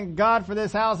God, thank God for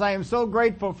this house. I am so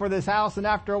grateful for this house. And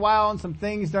after a while, and some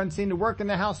things don't seem to work in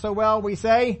the house so well, we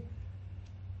say,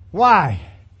 why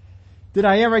did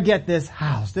I ever get this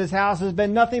house? This house has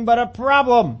been nothing but a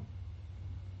problem.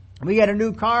 We get a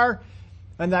new car,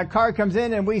 and that car comes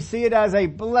in and we see it as a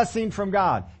blessing from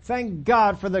God. Thank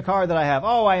God for the car that I have.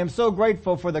 Oh, I am so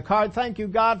grateful for the car. Thank you,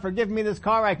 God, for giving me this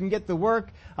car. I can get to work.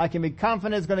 I can be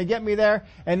confident it's going to get me there.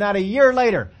 And not a year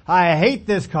later, I hate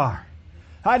this car.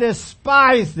 I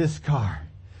despise this car.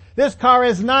 This car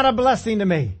is not a blessing to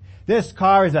me. This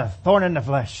car is a thorn in the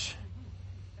flesh.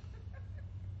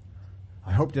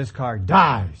 I hope this car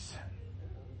dies.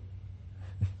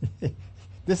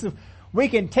 We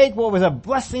can take what was a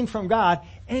blessing from God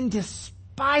and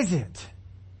despise it.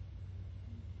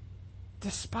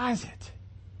 Despise it.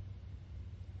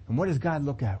 And what does God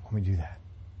look at when we do that?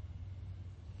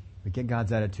 We get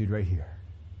God's attitude right here.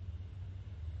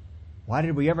 Why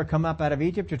did we ever come up out of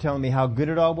Egypt? You're telling me how good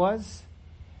it all was?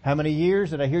 How many years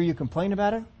did I hear you complain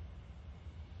about it?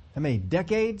 How many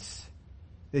decades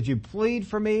did you plead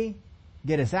for me?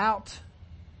 Get us out?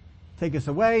 Take us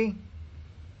away?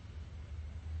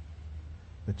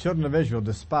 The children of Israel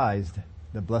despised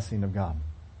the blessing of God.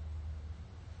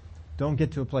 Don't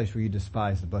get to a place where you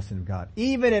despise the blessing of God.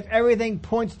 Even if everything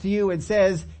points to you and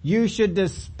says you should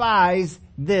despise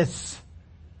this,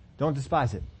 don't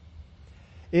despise it.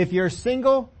 If you're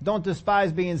single, don't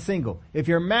despise being single. If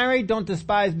you're married, don't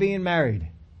despise being married.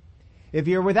 If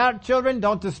you're without children,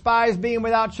 don't despise being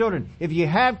without children. If you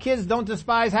have kids, don't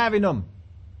despise having them.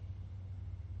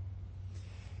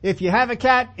 If you have a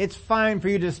cat, it's fine for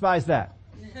you to despise that.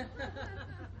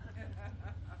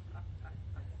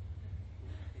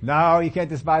 No, you can't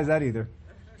despise that either.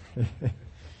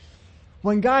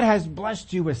 When God has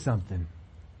blessed you with something,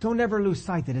 don't ever lose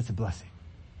sight that it's a blessing.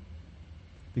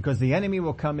 Because the enemy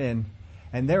will come in,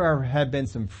 and have been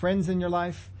some friends in your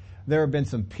life. There have been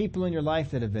some people in your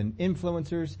life that have been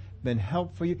influencers, been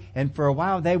helpful for you. And for a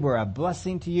while they were a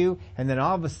blessing to you. And then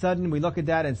all of a sudden we look at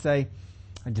that and say,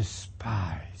 I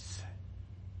despise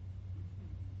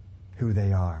who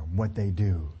they are, what they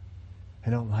do. I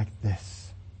don't like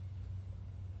this.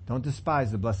 Don't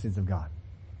despise the blessings of God.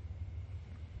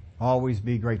 Always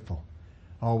be grateful.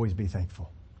 Always be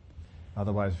thankful.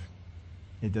 Otherwise,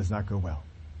 it does not go well.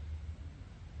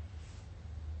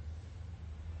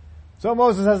 So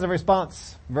Moses has a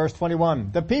response. Verse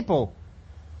 21. The people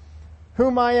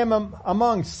whom I am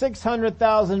among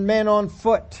 600,000 men on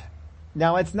foot.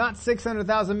 Now it's not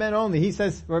 600,000 men only. He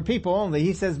says, or people only.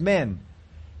 He says men.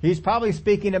 He's probably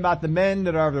speaking about the men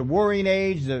that are of the warring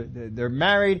age. They're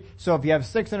married. So if you have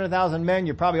 600,000 men,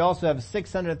 you probably also have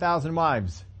 600,000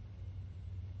 wives.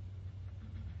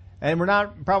 And we're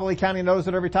not probably counting those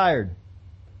that are retired.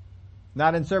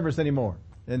 Not in service anymore.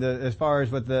 As far as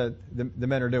what the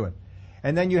men are doing.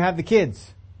 And then you have the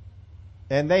kids.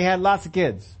 And they had lots of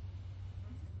kids.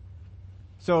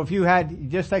 So if you had,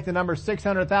 just take the number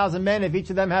 600,000 men, if each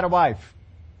of them had a wife.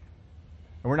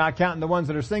 And we're not counting the ones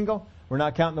that are single. We're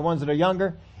not counting the ones that are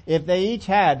younger. If they each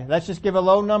had, let's just give a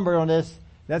low number on this.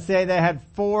 Let's say they had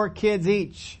 4 kids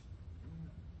each.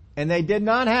 And they did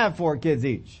not have 4 kids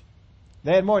each.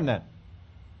 They had more than that.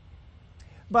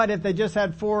 But if they just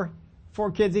had four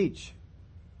kids each,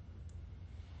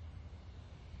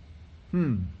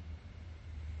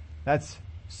 that's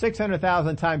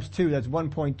 600,000 times 2. That's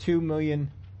 1.2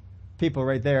 million people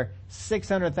right there.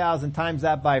 600,000 times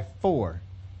that by 4.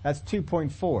 That's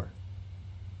 2.4.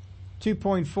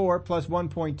 2.4 plus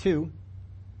 1.2.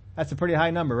 That's a pretty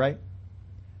high number, right?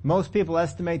 Most people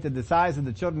estimate that the size of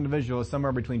the children of Israel is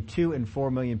somewhere between 2 and 4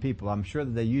 million people. I'm sure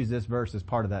that they use this verse as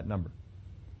part of that number.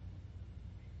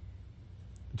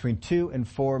 Between 2 and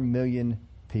 4 million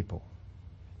people.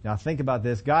 Now think about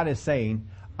this. God is saying,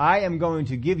 I am going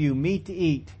to give you meat to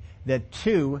eat that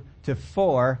 2 to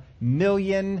 4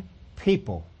 million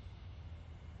people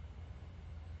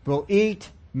will eat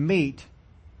meat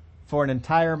for an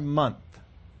entire month.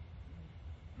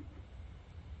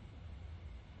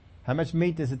 How much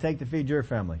meat does it take to feed your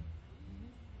family?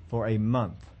 For a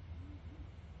month.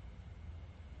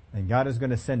 And God is going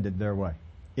to send it their way.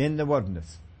 In the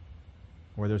wilderness.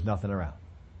 Where there's nothing around.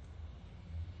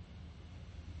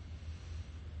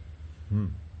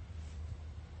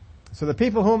 So the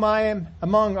people whom I am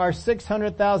among are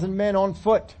 600,000 men on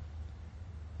foot.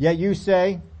 Yet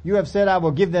you have said, I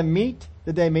will give them meat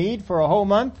that they may eat for a whole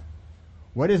month.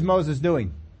 What is Moses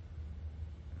doing?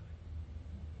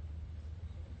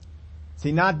 Is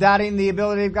he not doubting the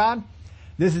ability of God?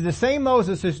 This is the same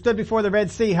Moses who stood before the Red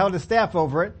Sea, held his staff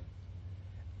over it,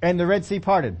 and the Red Sea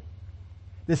parted.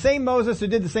 The same Moses who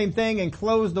did the same thing and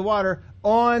closed the water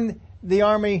on the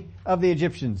army of the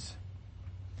Egyptians.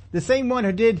 The same one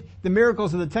who did the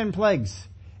miracles of the 10 plagues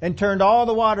and turned all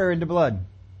the water into blood.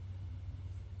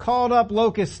 Called up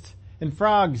locusts and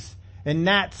frogs and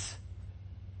gnats.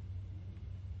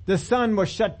 The sun was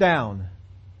shut down.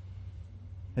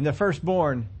 And the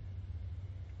firstborn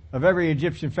of every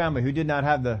Egyptian family who did not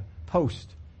have the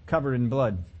post covered in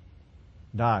blood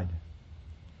died.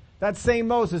 That same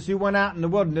Moses who went out in the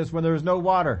wilderness when there was no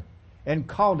water and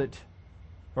called it,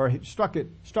 or struck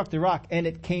the rock, and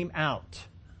it came out.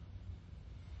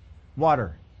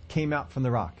 Water came out from the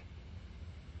rock.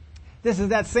 This is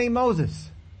that same Moses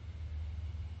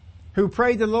who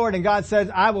prayed to the Lord, and God says,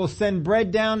 I will send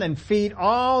bread down and feed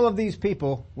all of these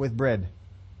people with bread.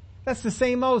 That's the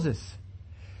same Moses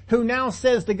who now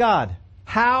says to God,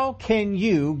 how can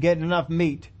you get enough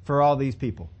meat for all these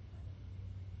people?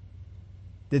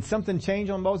 Did something change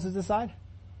on Moses' side?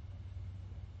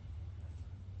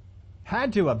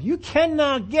 Had to have. You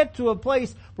cannot get to a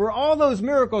place where all those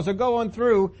miracles are going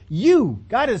through you.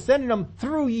 God is sending them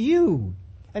through you.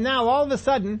 And now all of a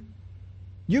sudden,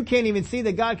 you can't even see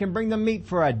that God can bring them meat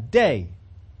for a day,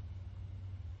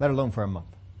 let alone for a month.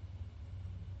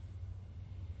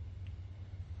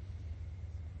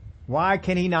 Why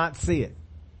can he not see it?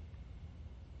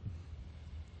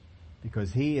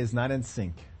 Because he is not in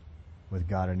sync with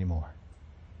God anymore.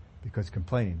 Because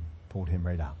complaining pulled him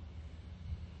right out.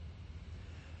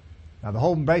 Now the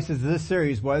whole basis of this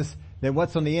series was that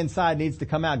what's on the inside needs to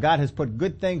come out. God has put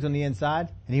good things on the inside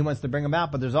and he wants to bring them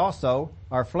out, but there's also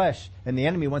our flesh and the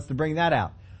enemy wants to bring that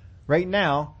out. Right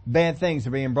now, bad things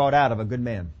are being brought out of a good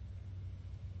man.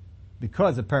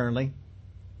 Because apparently,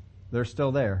 they're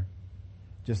still there.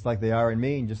 Just like they are in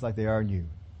me and just like they are in you.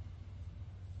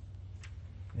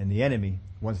 And the enemy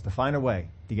wants to find a way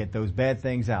to get those bad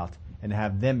things out and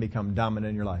have them become dominant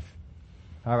in your life.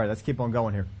 All right, let's keep on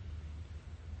going here.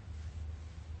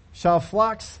 Shall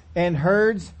flocks and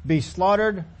herds be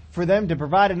slaughtered for them to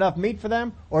provide enough meat for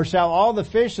them? Or shall all the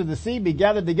fish of the sea be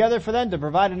gathered together for them to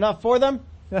provide enough for them?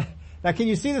 Now can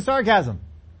you see the sarcasm?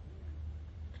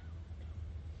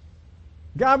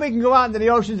 God, we can go out into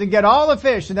the oceans and get all the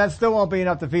fish and that still won't be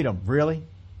enough to feed them. Really?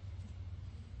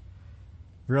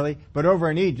 Really? But over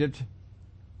in Egypt,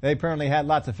 they apparently had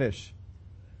lots of fish.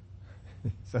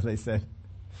 So they said.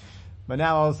 But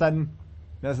now all of a sudden,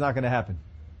 that's not going to happen.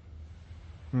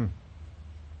 And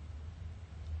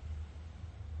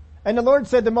the Lord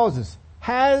said to Moses,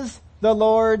 has the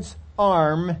Lord's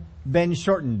arm been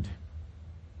shortened?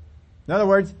 In other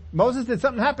words, Moses, did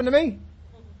something happen to me?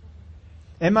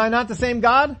 Am I not the same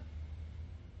God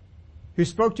who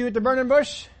spoke to you at the burning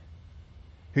bush?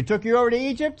 Who took you over to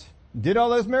Egypt? Did all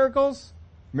those miracles?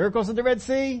 Miracles at the Red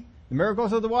Sea? The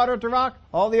miracles of the water at the rock?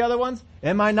 All the other ones?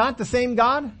 Am I not the same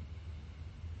God?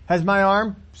 Has my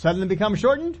arm suddenly become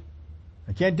shortened?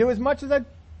 I can't do as much as I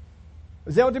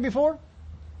was able to before?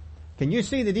 Can you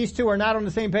see that these two are not on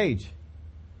the same page?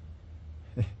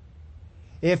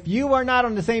 If you are not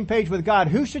on the same page with God,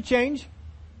 who should change?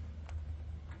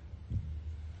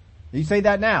 You say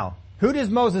that now. Who does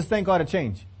Moses think ought to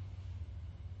change?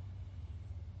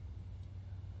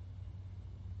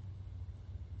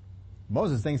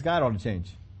 Moses thinks God ought to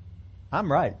change. I'm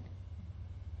right.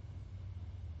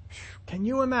 Can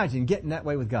you imagine getting that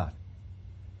way with God?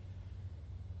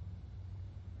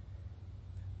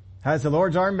 Has the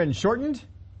Lord's arm been shortened?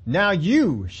 Now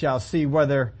you shall see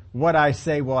whether what I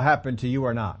say will happen to you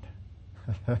or not.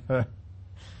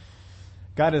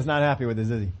 God is not happy with this,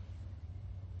 is he?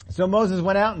 So Moses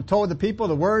went out and told the people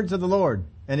the words of the Lord.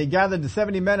 And he gathered the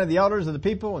 70 men of the elders of the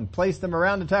people and placed them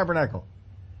around the tabernacle.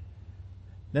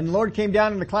 Then the Lord came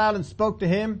down in the cloud and spoke to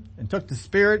him and took of the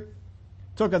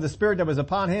spirit that was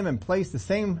upon him and placed the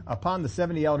same upon the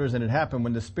 70 elders. And it happened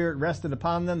when the Spirit rested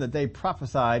upon them that they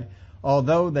prophesied,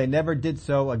 although they never did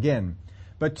so again.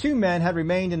 But 2 men had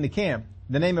remained in the camp.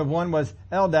 The name of one was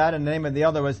Eldad and the name of the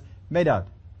other was Medad.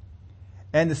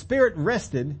 And the Spirit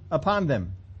rested upon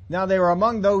them. Now they were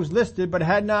among those listed, but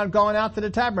had not gone out to the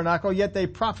tabernacle, yet they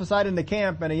prophesied in the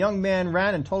camp. And a young man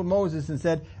ran and told Moses and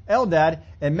said, Eldad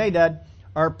and Medad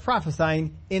are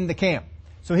prophesying in the camp.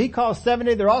 So he calls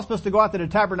 70. They're all supposed to go out to the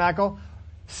tabernacle.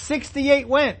 68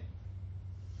 went.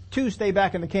 2 stay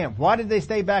back in the camp. Why did they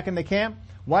stay back in the camp?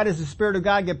 Why does the Spirit of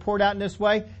God get poured out in this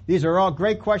way? These are all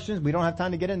great questions. We don't have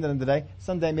time to get into them today.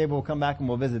 Someday maybe we'll come back and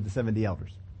we'll visit the 70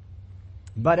 elders.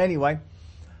 But anyway,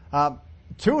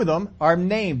 2 of them are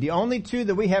named. The only 2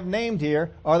 that we have named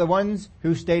here are the ones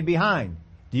who stayed behind.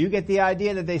 Do you get the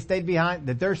idea that they stayed behind,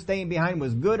 that their staying behind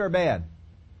was good or bad?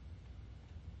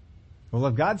 Well,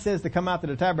 if God says to come out to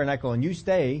the tabernacle and you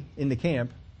stay in the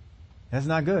camp, that's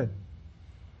not good.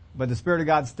 But the Spirit of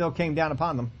God still came down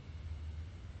upon them.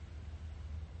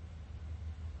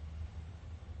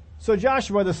 So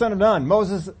Joshua the son of Nun,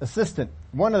 Moses' assistant,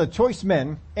 one of the choice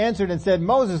men, answered and said,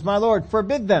 Moses, my Lord,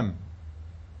 forbid them.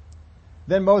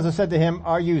 Then Moses said to him,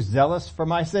 are you zealous for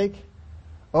my sake?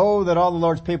 Oh, that all the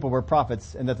Lord's people were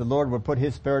prophets, and that the Lord would put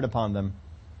his Spirit upon them.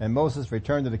 And Moses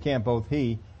returned to the camp, both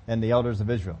he and the elders of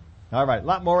Israel. All right, a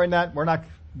lot more in that. We're not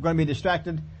going to be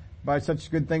distracted by such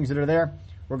good things that are there.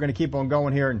 We're going to keep on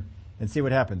going here and see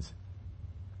what happens.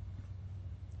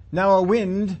 Now a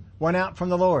wind went out from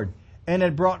the Lord, and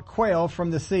it brought quail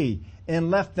from the sea,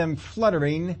 and left them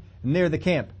fluttering near the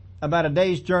camp. About a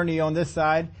day's journey on this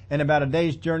side, and about a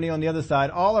day's journey on the other side,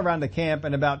 all around the camp,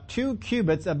 and about 2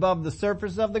 cubits above the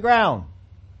surface of the ground.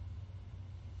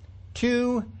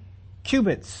 2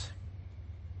 cubits.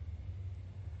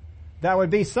 That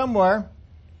would be somewhere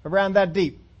around that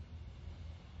deep.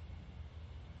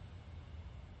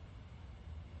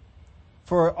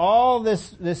 For all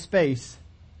this space,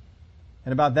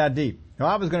 and about that deep. Now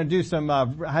I was going to do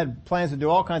I had plans to do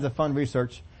all kinds of fun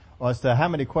research as to how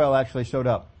many quail actually showed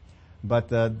up. But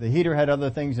the heater had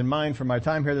other things in mind for my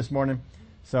time here this morning.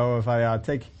 So if I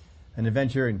take an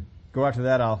adventure and go after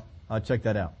that, I'll check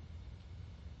that out.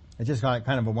 It's just kind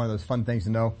of one of those fun things to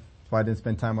know. That's why I didn't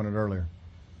spend time on it earlier.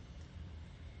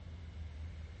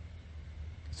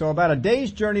 So about a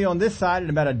day's journey on this side and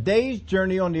about a day's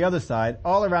journey on the other side,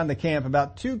 all around the camp,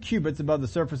 about 2 cubits above the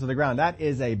surface of the ground. That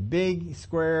is a big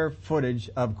square footage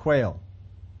of quail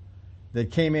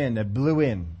that came in, that blew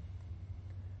in.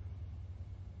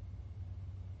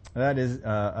 That is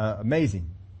amazing.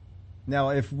 Now,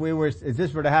 if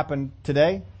this were to happen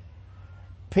today,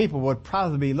 people would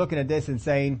probably be looking at this and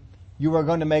saying, you are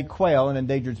going to make quail an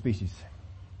endangered species.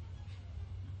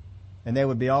 And they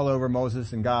would be all over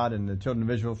Moses and God and the children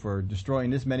of Israel for destroying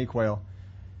this many quail.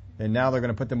 And now they're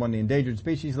going to put them on the endangered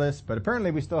species list, but apparently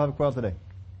we still have a quail today.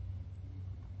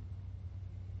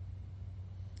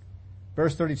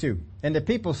 Verse 32. And the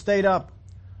people stayed up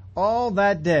all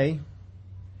that day,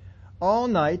 all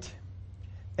night,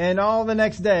 and all the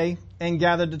next day, and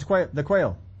gathered the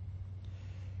quail.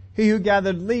 He who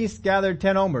gathered least gathered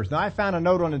 10 omers. Now I found a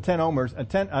note on the 10 omers.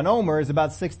 An omer is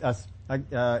about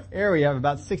area of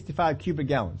about 65 cubic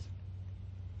gallons.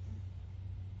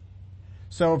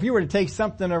 So if you were to take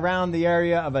something around the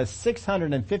area of a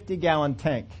 650 gallon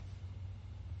tank,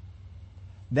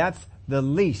 that's the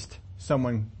least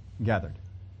someone gathered.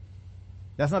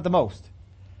 That's not the most.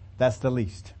 That's the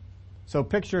least. So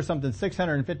picture something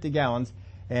 650 gallons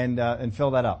and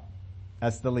fill that up.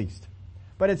 That's the least.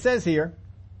 But it says here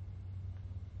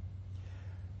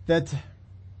that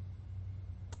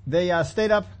they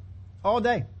stayed up all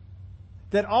day.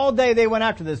 That all day they went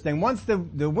after this thing. Once the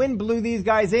wind blew these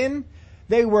guys in,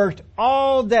 they worked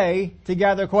all day to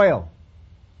gather quail.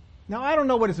 Now I don't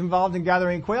know what is involved in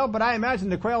gathering quail, but I imagine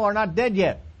the quail are not dead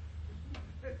yet.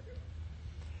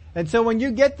 And so when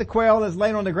you get the quail that's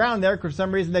laying on the ground there, for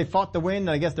some reason they fought the wind and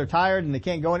I guess they're tired and they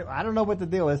can't go anywhere. I don't know what the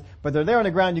deal is, but they're there on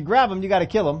the ground. You grab them, you got to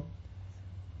kill them,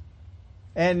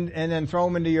 and then throw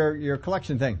them into your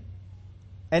collection thing.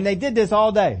 And they did this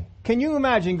all day. Can you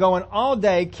imagine going all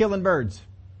day killing birds?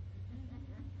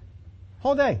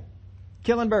 Whole day.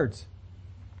 Killing birds.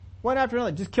 One after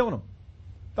another, just killing them.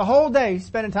 The whole day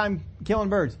spending time killing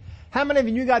birds. How many of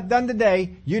you got done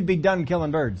today, you'd be done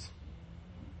killing birds?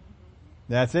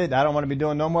 That's it. I don't want to be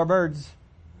doing no more birds.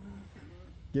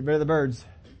 Get rid of the birds.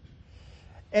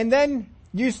 And then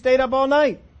you stayed up all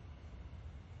night.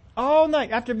 All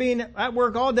night. After being at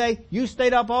work all day, you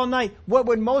stayed up all night. What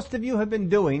would most of you have been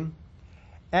doing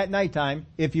at nighttime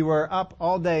if you were up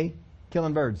all day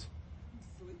killing birds?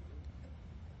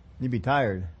 You'd be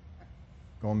tired.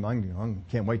 Going,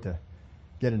 I can't wait to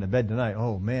get into bed tonight.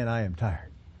 Oh man, I am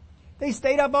tired. They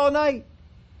stayed up all night,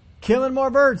 killing more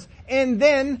birds. And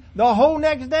then the whole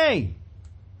next day.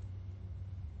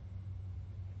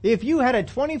 If you had a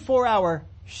 24-hour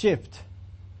shift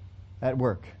at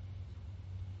work,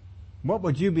 what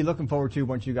would you be looking forward to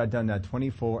once you got done that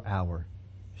 24-hour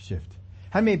shift?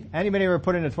 Anybody ever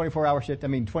put in a 24-hour shift?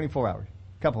 24 hours.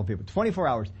 A couple of people. 24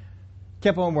 hours.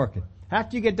 Kept on working.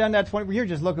 After you get done that 20, you're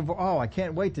just looking for, I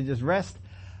can't wait to just rest.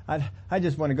 I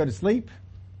just want to go to sleep.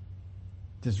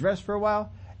 Just rest for a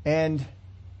while. And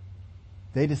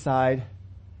they decide,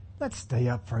 let's stay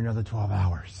up for another 12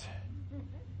 hours.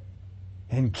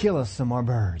 And kill us some more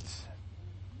birds.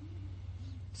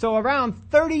 So around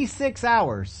 36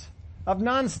 hours of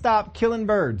nonstop killing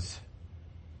birds.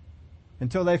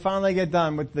 Until they finally get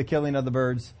done with the killing of the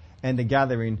birds and the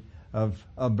gathering of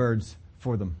birds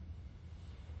for them.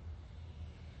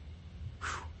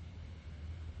 Whew.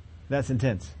 That's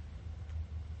intense.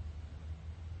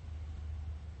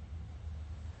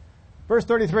 Verse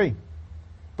 33.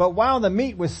 But while the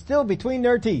meat was still between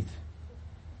their teeth.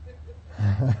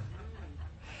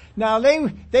 Now they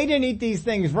didn't eat these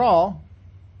things raw.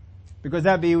 Because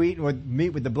that'd be eaten with meat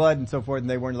with the blood and so forth, and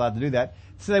they weren't allowed to do that.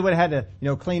 So they would have had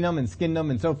to, clean them and skin them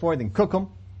and so forth and cook them.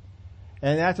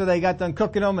 And after they got done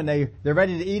cooking them and they're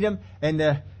ready to eat them, and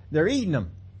they're eating them.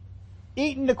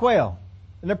 Eating the quail.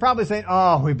 And they're probably saying,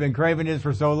 we've been craving this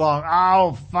for so long.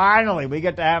 Oh, finally we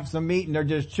get to have some meat, and they're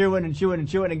just chewing and chewing and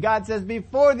chewing. And God says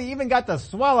before they even got to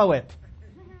swallow it,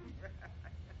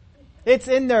 it's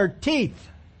in their teeth.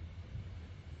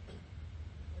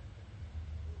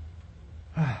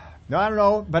 No, I don't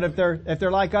know, but if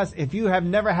they're like us, if you had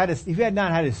not had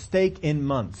a steak in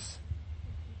months,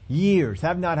 years,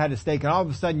 have not had a steak, and all of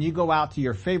a sudden you go out to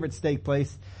your favorite steak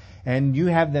place and you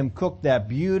have them cook that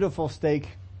beautiful steak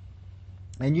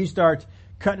and you start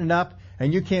cutting it up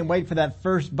and you can't wait for that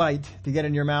first bite to get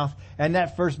in your mouth, and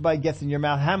that first bite gets in your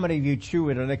mouth, how many of you chew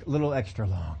it a little extra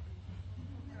long?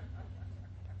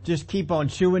 Just keep on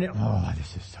chewing it. Oh,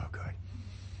 this is so good.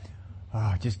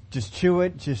 Oh, just chew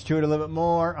it a little bit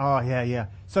more. Oh, yeah.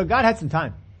 So God had some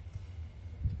time.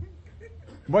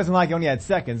 It wasn't like he only had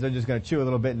seconds. They're just going to chew a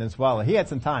little bit and then swallow. He had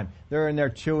some time. They're in there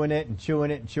chewing it and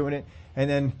chewing it and chewing it and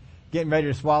then getting ready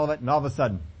to swallow it, and all of a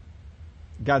sudden,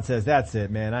 God says, that's it,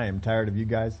 man. I am tired of you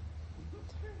guys.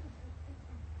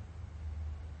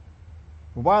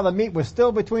 While the meat was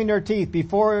still between their teeth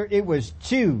before it was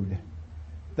chewed,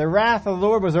 the wrath of the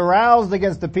Lord was aroused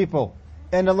against the people.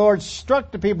 And the Lord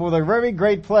struck the people with a very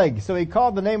great plague. So he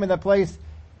called the name of that place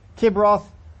Kibroth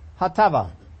Hattaavah.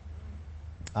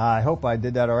 I hope I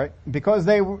did that all right. Because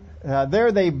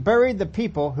there they buried the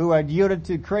people who had yielded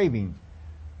to craving.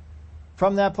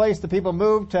 From that place the people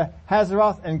moved to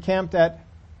Hazeroth and camped at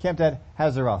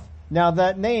Hazeroth. Now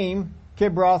that name,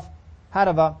 Kibroth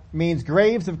Hattaavah, means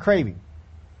graves of craving.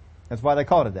 That's why they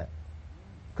called it that.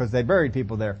 Because they buried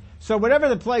people there. So whatever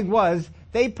the plague was,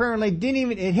 they apparently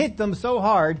it hit them so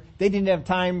hard, they didn't have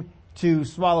time to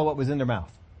swallow what was in their mouth.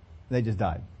 They just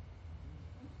died.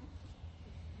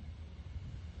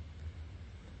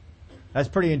 That's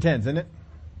pretty intense, isn't it?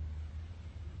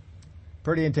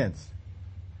 Pretty intense.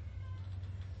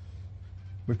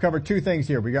 We've covered two things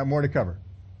here. We got more to cover.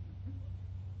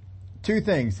 Two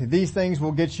things. These things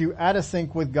will get you out of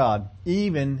sync with God,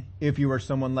 even if you are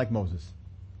someone like Moses.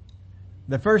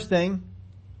 The first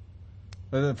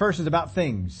is about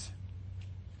things.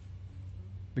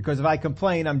 Because if I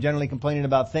complain, I'm generally complaining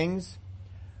about things.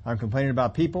 I'm complaining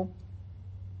about people.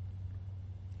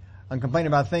 I'm complaining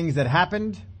about things that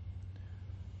happened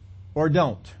or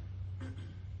don't.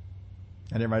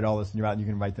 I didn't write all this in your out. You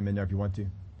can write them in there if you want to.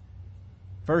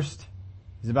 First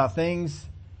is about things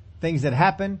that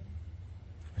happen,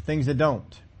 or things that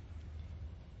don't.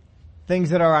 Things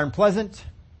that are unpleasant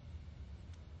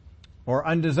or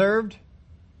undeserved.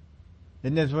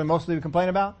 Isn't this what mostly we complain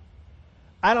about?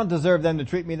 I don't deserve them to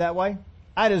treat me that way.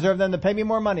 I deserve them to pay me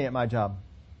more money at my job.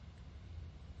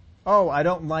 Oh, I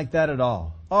don't like that at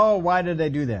all. Oh, why did they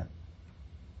do that?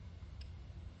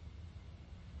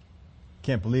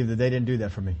 Can't believe that they didn't do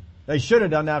that for me. They should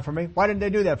have done that for me. Why didn't they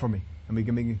do that for me? And we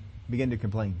can begin to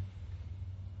complain.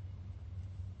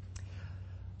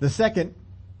 The second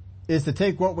is to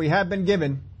take what we have been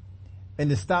given and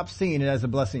to stop seeing it as a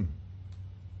blessing.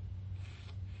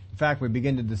 In fact, we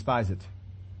begin to despise it.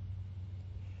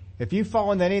 If you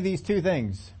fall into any of these two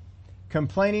things,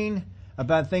 complaining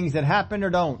about things that happen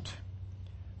or don't,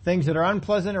 things that are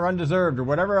unpleasant or undeserved or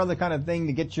whatever other kind of thing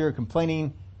to get your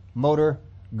complaining motor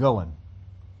going,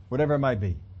 whatever it might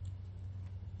be,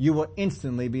 you will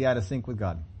instantly be out of sync with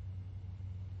God.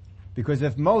 Because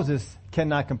if Moses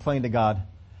cannot complain to God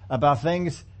about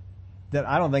things that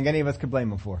I don't think any of us could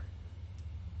blame him for,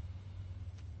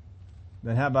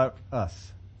 then how about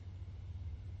us?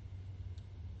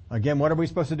 Again, what are we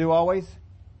supposed to do always?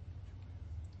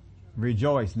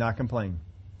 Rejoice, not complain.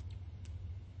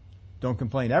 Don't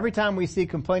complain. Every time we see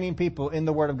complaining people in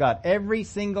the Word of God, every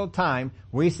single time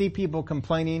we see people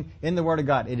complaining in the Word of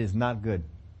God, it is not good.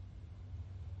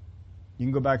 You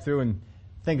can go back through and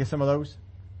think of some of those.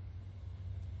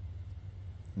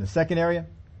 In the second area,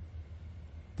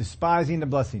 despising the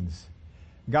blessings.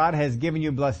 God has given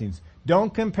you blessings.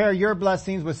 Don't compare your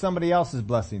blessings with somebody else's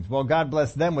blessings. Well, God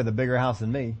blessed them with a bigger house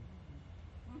than me.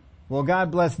 Well, God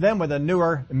blessed them with a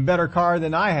newer and better car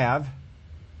than I have.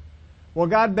 Well,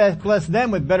 God blessed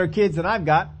them with better kids than I've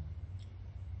got.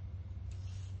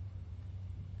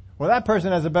 Well, that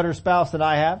person has a better spouse than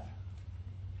I have.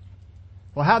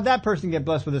 Well, how'd that person get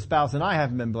blessed with a spouse and I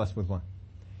haven't been blessed with one?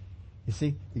 You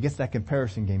see, it gets that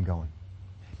comparison game going.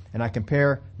 And I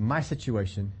compare my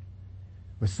situation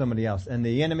with somebody else. And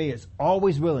the enemy is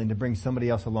always willing to bring somebody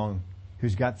else along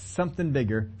who's got something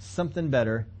bigger, something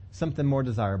better, something more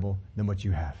desirable than what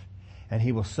you have. And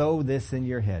he will sow this in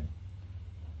your head.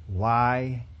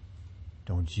 Why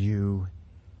don't you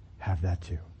have that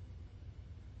too?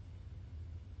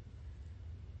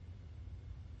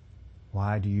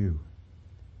 Why do you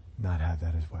not have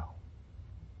that as well?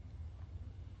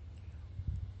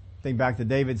 Think back to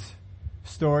David's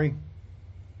story.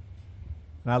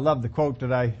 And I love the quote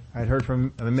that I had heard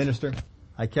from a minister.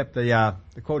 I kept the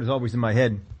quote is always in my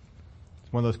head.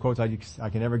 It's one of those quotes I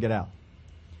can never get out.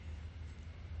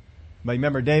 But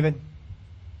remember, David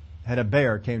had a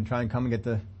bear come and get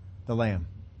the lamb,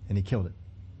 and he killed it.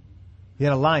 He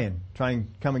had a lion try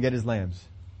and come and get his lambs,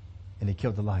 and he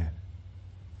killed the lion.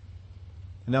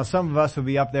 And now some of us will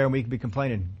be up there and we could be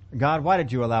complaining, God, why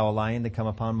did you allow a lion to come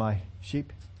upon my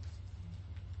sheep?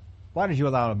 Why did you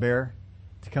allow a bear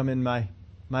to come in my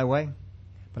way?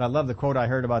 But I love the quote I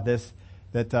heard about this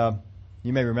that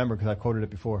you may remember because I quoted it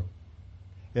before.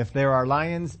 If there are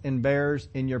lions and bears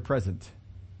in your present,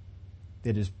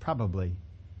 it is probably,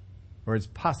 or it's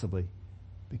possibly,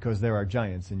 because there are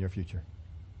giants in your future.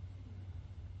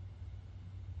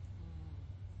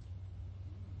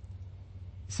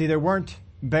 See, there weren't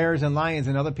bears and lions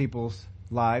in other people's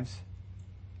lives.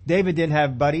 David didn't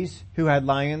have buddies who had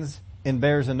lions and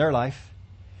bears in their life,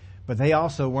 but they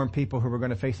also weren't people who were going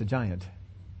to face a giant.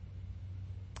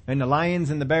 And the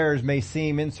lions and the bears may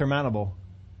seem insurmountable,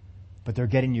 but they're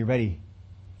getting you ready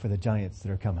for the giants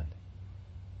that are coming.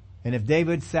 And if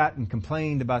David sat and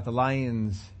complained about the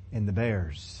lions and the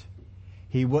bears,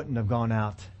 he wouldn't have gone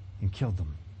out and killed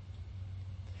them.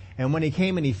 And when he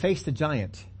came and he faced the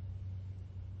giant,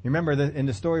 you remember in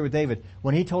the story with David,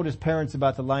 when he told his parents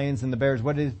about the lions and the bears,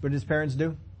 what did his parents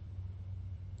do?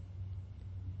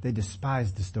 They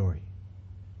despised the story.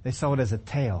 They saw it as a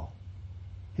tale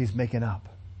he's making up.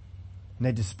 And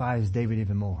they despised David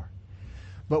even more.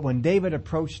 But when David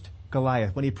approached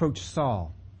Goliath, when he approached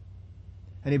Saul,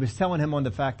 and he was telling him on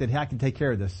the fact that I can take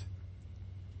care of this,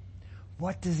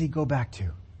 what does he go back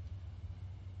to?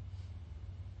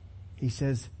 He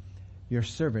says, your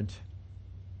servant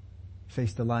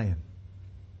faced a lion,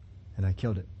 and I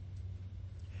killed it.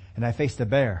 And I faced a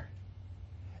bear,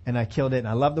 and I killed it. And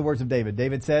I love the words of David.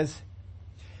 David says,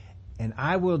 and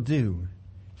I will do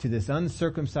to this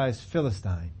uncircumcised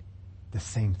Philistine the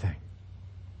same thing.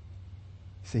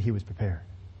 See, he was prepared.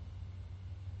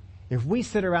 If we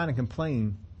sit around and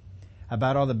complain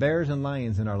about all the bears and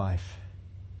lions in our life,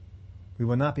 we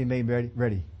will not be made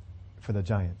ready for the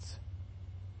giants.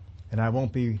 And I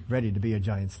won't be ready to be a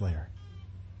giant slayer.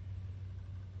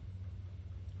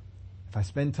 If I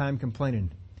spend time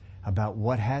complaining about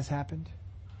what has happened,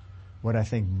 what I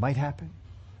think might happen,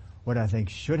 what I think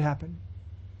should happen,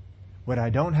 what I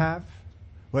don't have,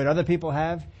 what other people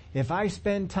have, if I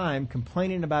spend time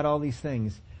complaining about all these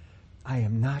things, I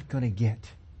am not going to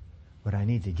get what I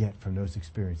need to get from those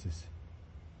experiences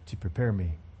to prepare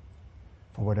me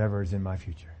for whatever is in my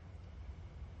future.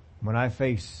 When I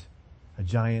face a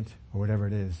giant or whatever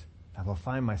it is, I will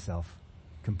find myself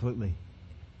completely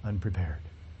unprepared.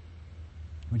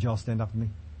 Would you all stand up with me?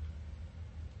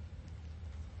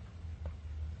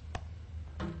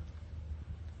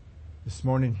 This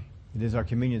morning, it is our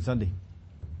Communion Sunday.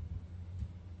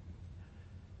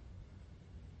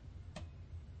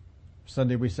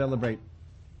 Sunday we celebrate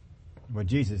what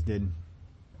Jesus did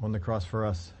on the cross for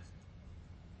us.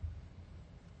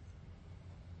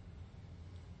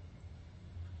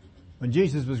 When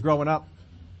Jesus was growing up,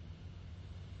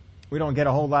 we don't get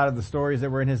a whole lot of the stories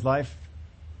that were in his life,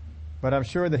 but I'm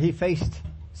sure that he faced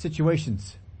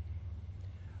situations.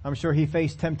 I'm sure he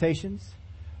faced temptations.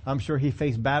 I'm sure he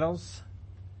faced battles.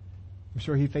 I'm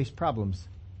sure he faced problems.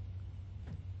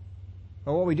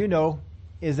 But what we do know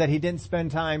is that he didn't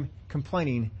spend time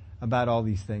complaining about all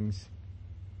these things.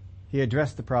 He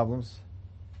addressed the problems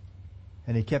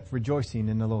and he kept rejoicing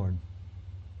in the Lord.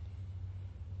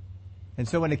 And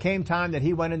so when it came time that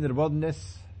he went into the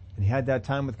wilderness and he had that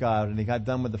time with God and he got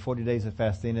done with the 40 days of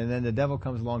fasting, and then the devil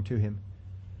comes along to him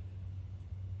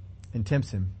and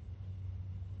tempts him,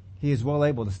 he is well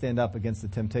able to stand up against the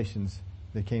temptations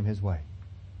that came his way.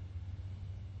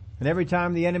 And every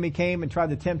time the enemy came and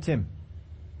tried to tempt him,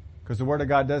 because the Word of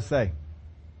God does say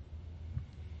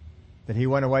that he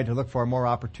went away to look for a more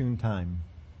opportune time.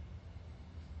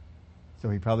 So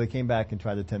he probably came back and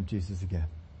tried to tempt Jesus again.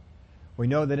 We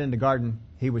know that in the garden,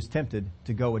 he was tempted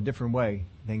to go a different way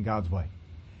than God's way.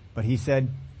 But he said,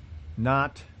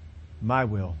 not my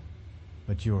will,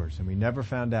 but yours. And we never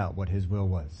found out what his will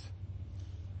was.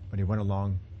 But he went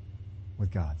along with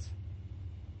God's.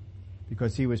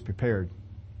 Because he was prepared.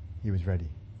 He was ready.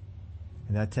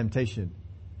 And that temptation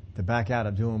to back out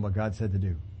of doing what God said to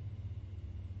do,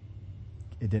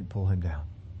 it didn't pull him down.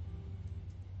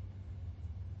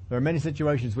 There are many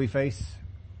situations we face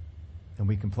and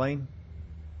we complain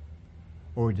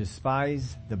or we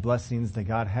despise the blessings that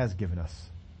God has given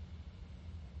us.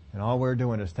 And all we're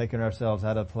doing is taking ourselves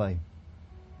out of play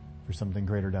for something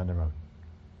greater down the road.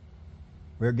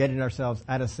 We're getting ourselves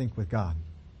out of sync with God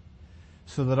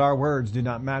so that our words do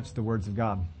not match the words of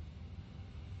God.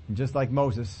 And just like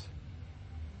Moses,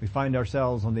 we find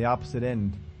ourselves on the opposite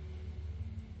end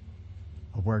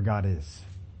of where God is.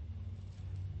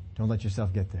 Don't let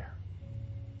yourself get there.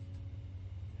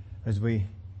 As we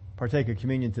partake of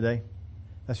communion today,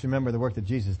 let's remember the work that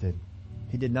Jesus did.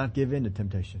 He did not give in to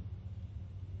temptation.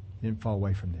 He didn't fall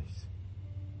away from these.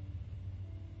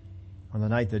 On the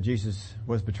night that Jesus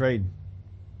was betrayed,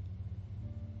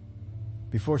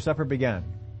 before supper began,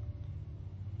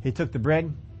 he took the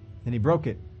bread and he broke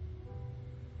it.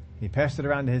 He passed it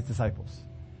around to his disciples.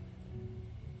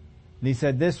 And he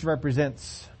said, this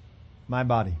represents my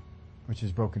body, which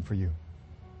is broken for you.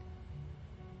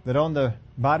 That on the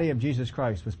body of Jesus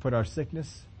Christ was put our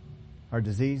sickness, our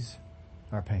disease,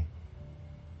 our pain.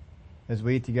 As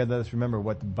we eat together, let's remember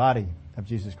what the body of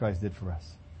Jesus Christ did for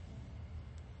us.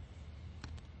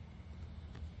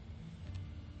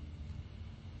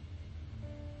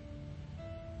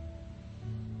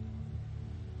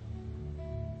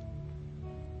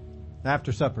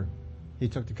 After supper, he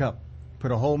took the cup,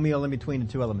 put a whole meal in between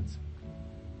the two elements.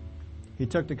 He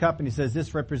took the cup and he says,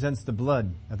 this represents the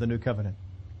blood of the new covenant.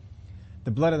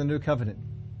 The blood of the new covenant,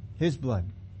 his blood,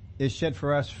 is shed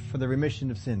for us for the remission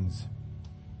of sins.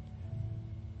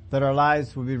 That our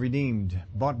lives will be redeemed,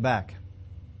 bought back.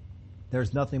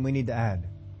 There's nothing we need to add.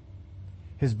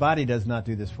 His body does not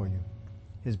do this for you.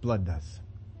 His blood does.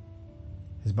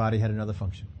 His body had another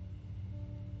function.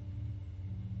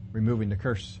 Removing the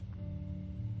curse.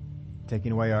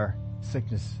 Taking away our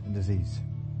sickness and disease.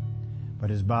 But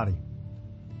his body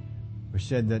was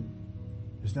shed that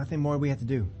there's nothing more we have to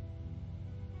do.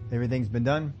 Everything's been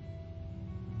done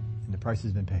and the price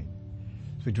has been paid.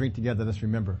 As we drink together, let's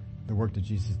remember the work that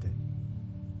Jesus did.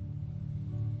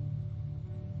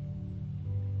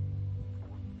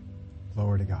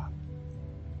 Glory to God.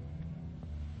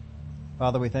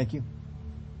 Father, we thank you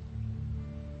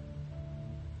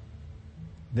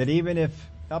that even if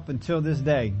up until this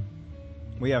day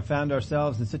we have found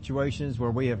ourselves in situations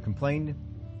where we have complained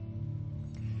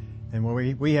and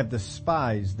where we have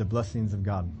despised the blessings of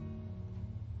God,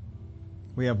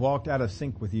 we have walked out of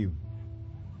sync with you.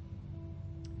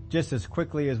 Just as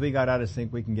quickly as we got out of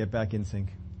sync, we can get back in sync.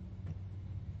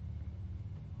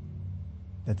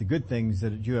 That the good things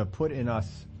that you have put in us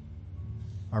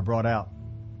are brought out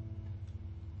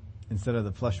instead of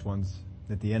the flesh ones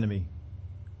that the enemy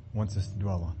wants us to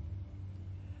dwell on.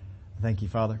 Thank you,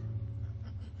 Father,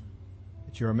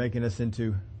 that you are making us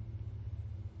into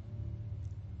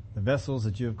the vessels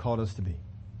that you have called us to be.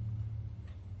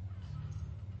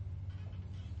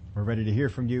 We're ready to hear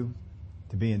from you,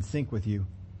 to be in sync with you,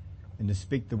 and to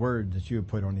speak the word that you have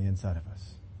put on the inside of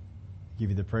us. I give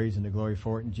you the praise and the glory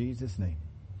for it in Jesus' name.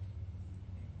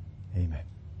 Amen.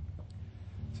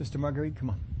 Sister Marguerite,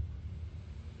 come on.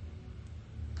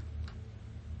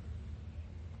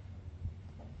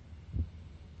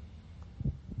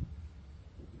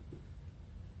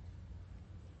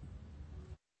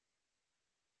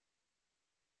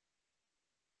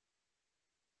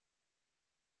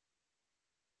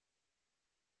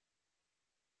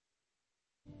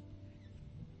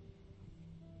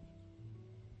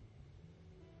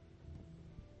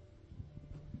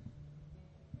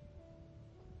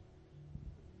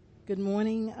 Good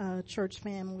morning, church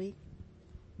family.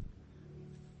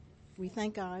 We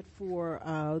thank God for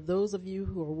those of you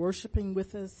who are worshiping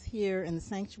with us here in the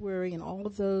sanctuary and all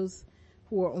of those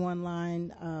who are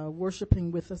online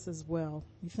worshiping with us as well.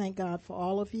 We thank God for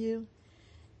all of you.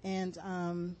 And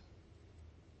I'm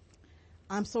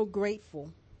so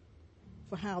grateful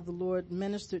for how the Lord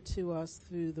ministered to us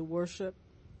through the worship.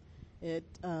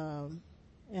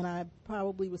 And I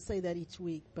probably would say that each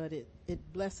week, but it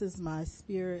blesses my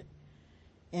spirit,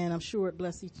 and I'm sure it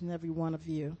blesses each and every one of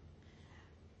you.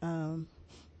 And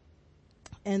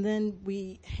then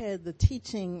we had the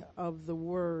teaching of the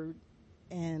word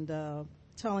and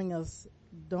telling us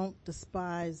don't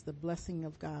despise the blessing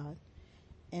of God.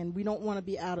 And we don't want to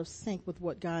be out of sync with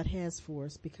what God has for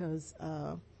us, because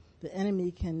the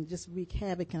enemy can just wreak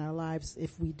havoc in our lives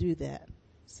if we do that.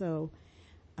 So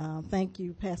thank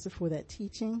you, Pastor, for that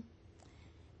teaching.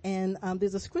 And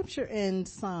there's a scripture in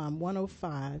Psalm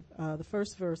 105, the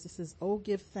first verse. It says, "Oh,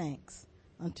 give thanks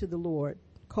unto the Lord.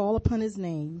 Call upon his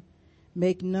name.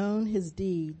 Make known his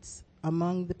deeds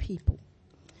among the people."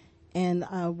 And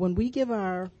when we give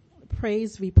our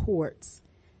praise reports,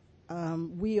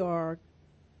 we are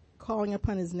calling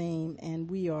upon his name, and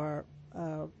we are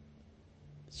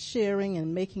sharing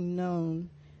and making known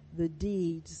the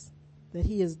deeds that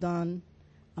he has done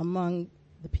among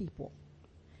the people.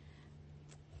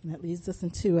 And that leads us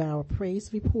into our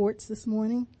praise reports this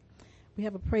morning. We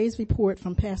have a praise report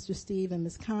from Pastor Steve and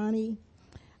Miss Connie.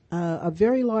 A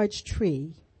very large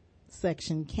tree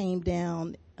section came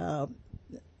down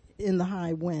in the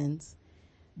high winds,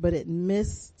 but it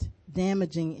missed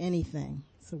damaging anything.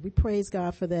 So we praise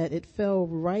God for that. It fell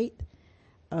right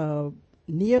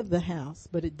near the house,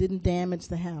 but it didn't damage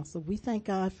the house. So we thank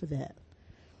God for that.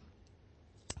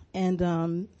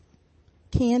 And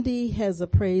Candy has a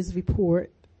praise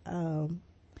report.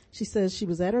 She says she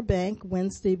was at her bank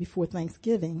Wednesday before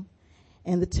Thanksgiving,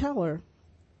 and the teller,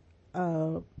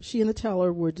 she and the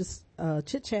teller were just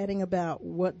chit-chatting about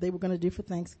what they were going to do for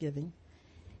Thanksgiving.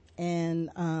 And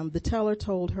the teller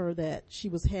told her that she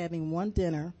was having one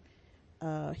dinner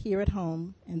here at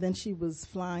home, and then she was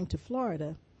flying to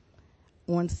Florida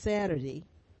on Saturday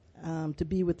to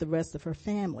be with the rest of her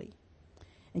family.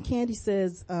 And Candy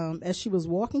says, as she was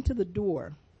walking to the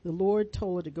door, the Lord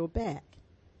told her to go back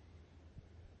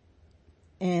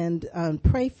and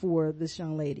pray for this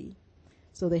young lady.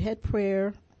 So they had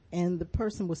prayer, and the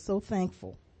person was so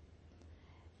thankful.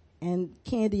 And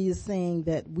Candy is saying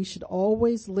that we should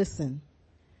always listen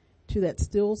to that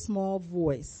still small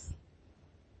voice,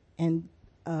 and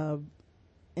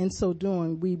in so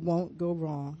doing, we won't go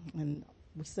wrong. And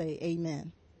we say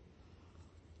amen.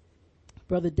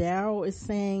 Brother Darrell is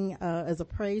saying, as a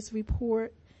praise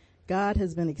report, God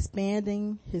has been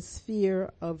expanding his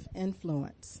sphere of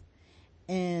influence.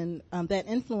 And that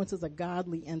influence is a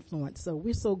godly influence. So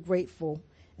we're so grateful,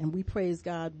 and we praise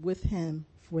God with him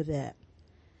for that.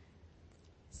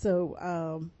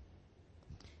 So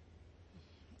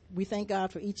we thank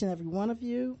God for each and every one of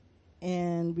you,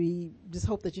 and we just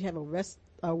hope that you have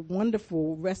a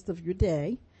wonderful rest of your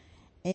day.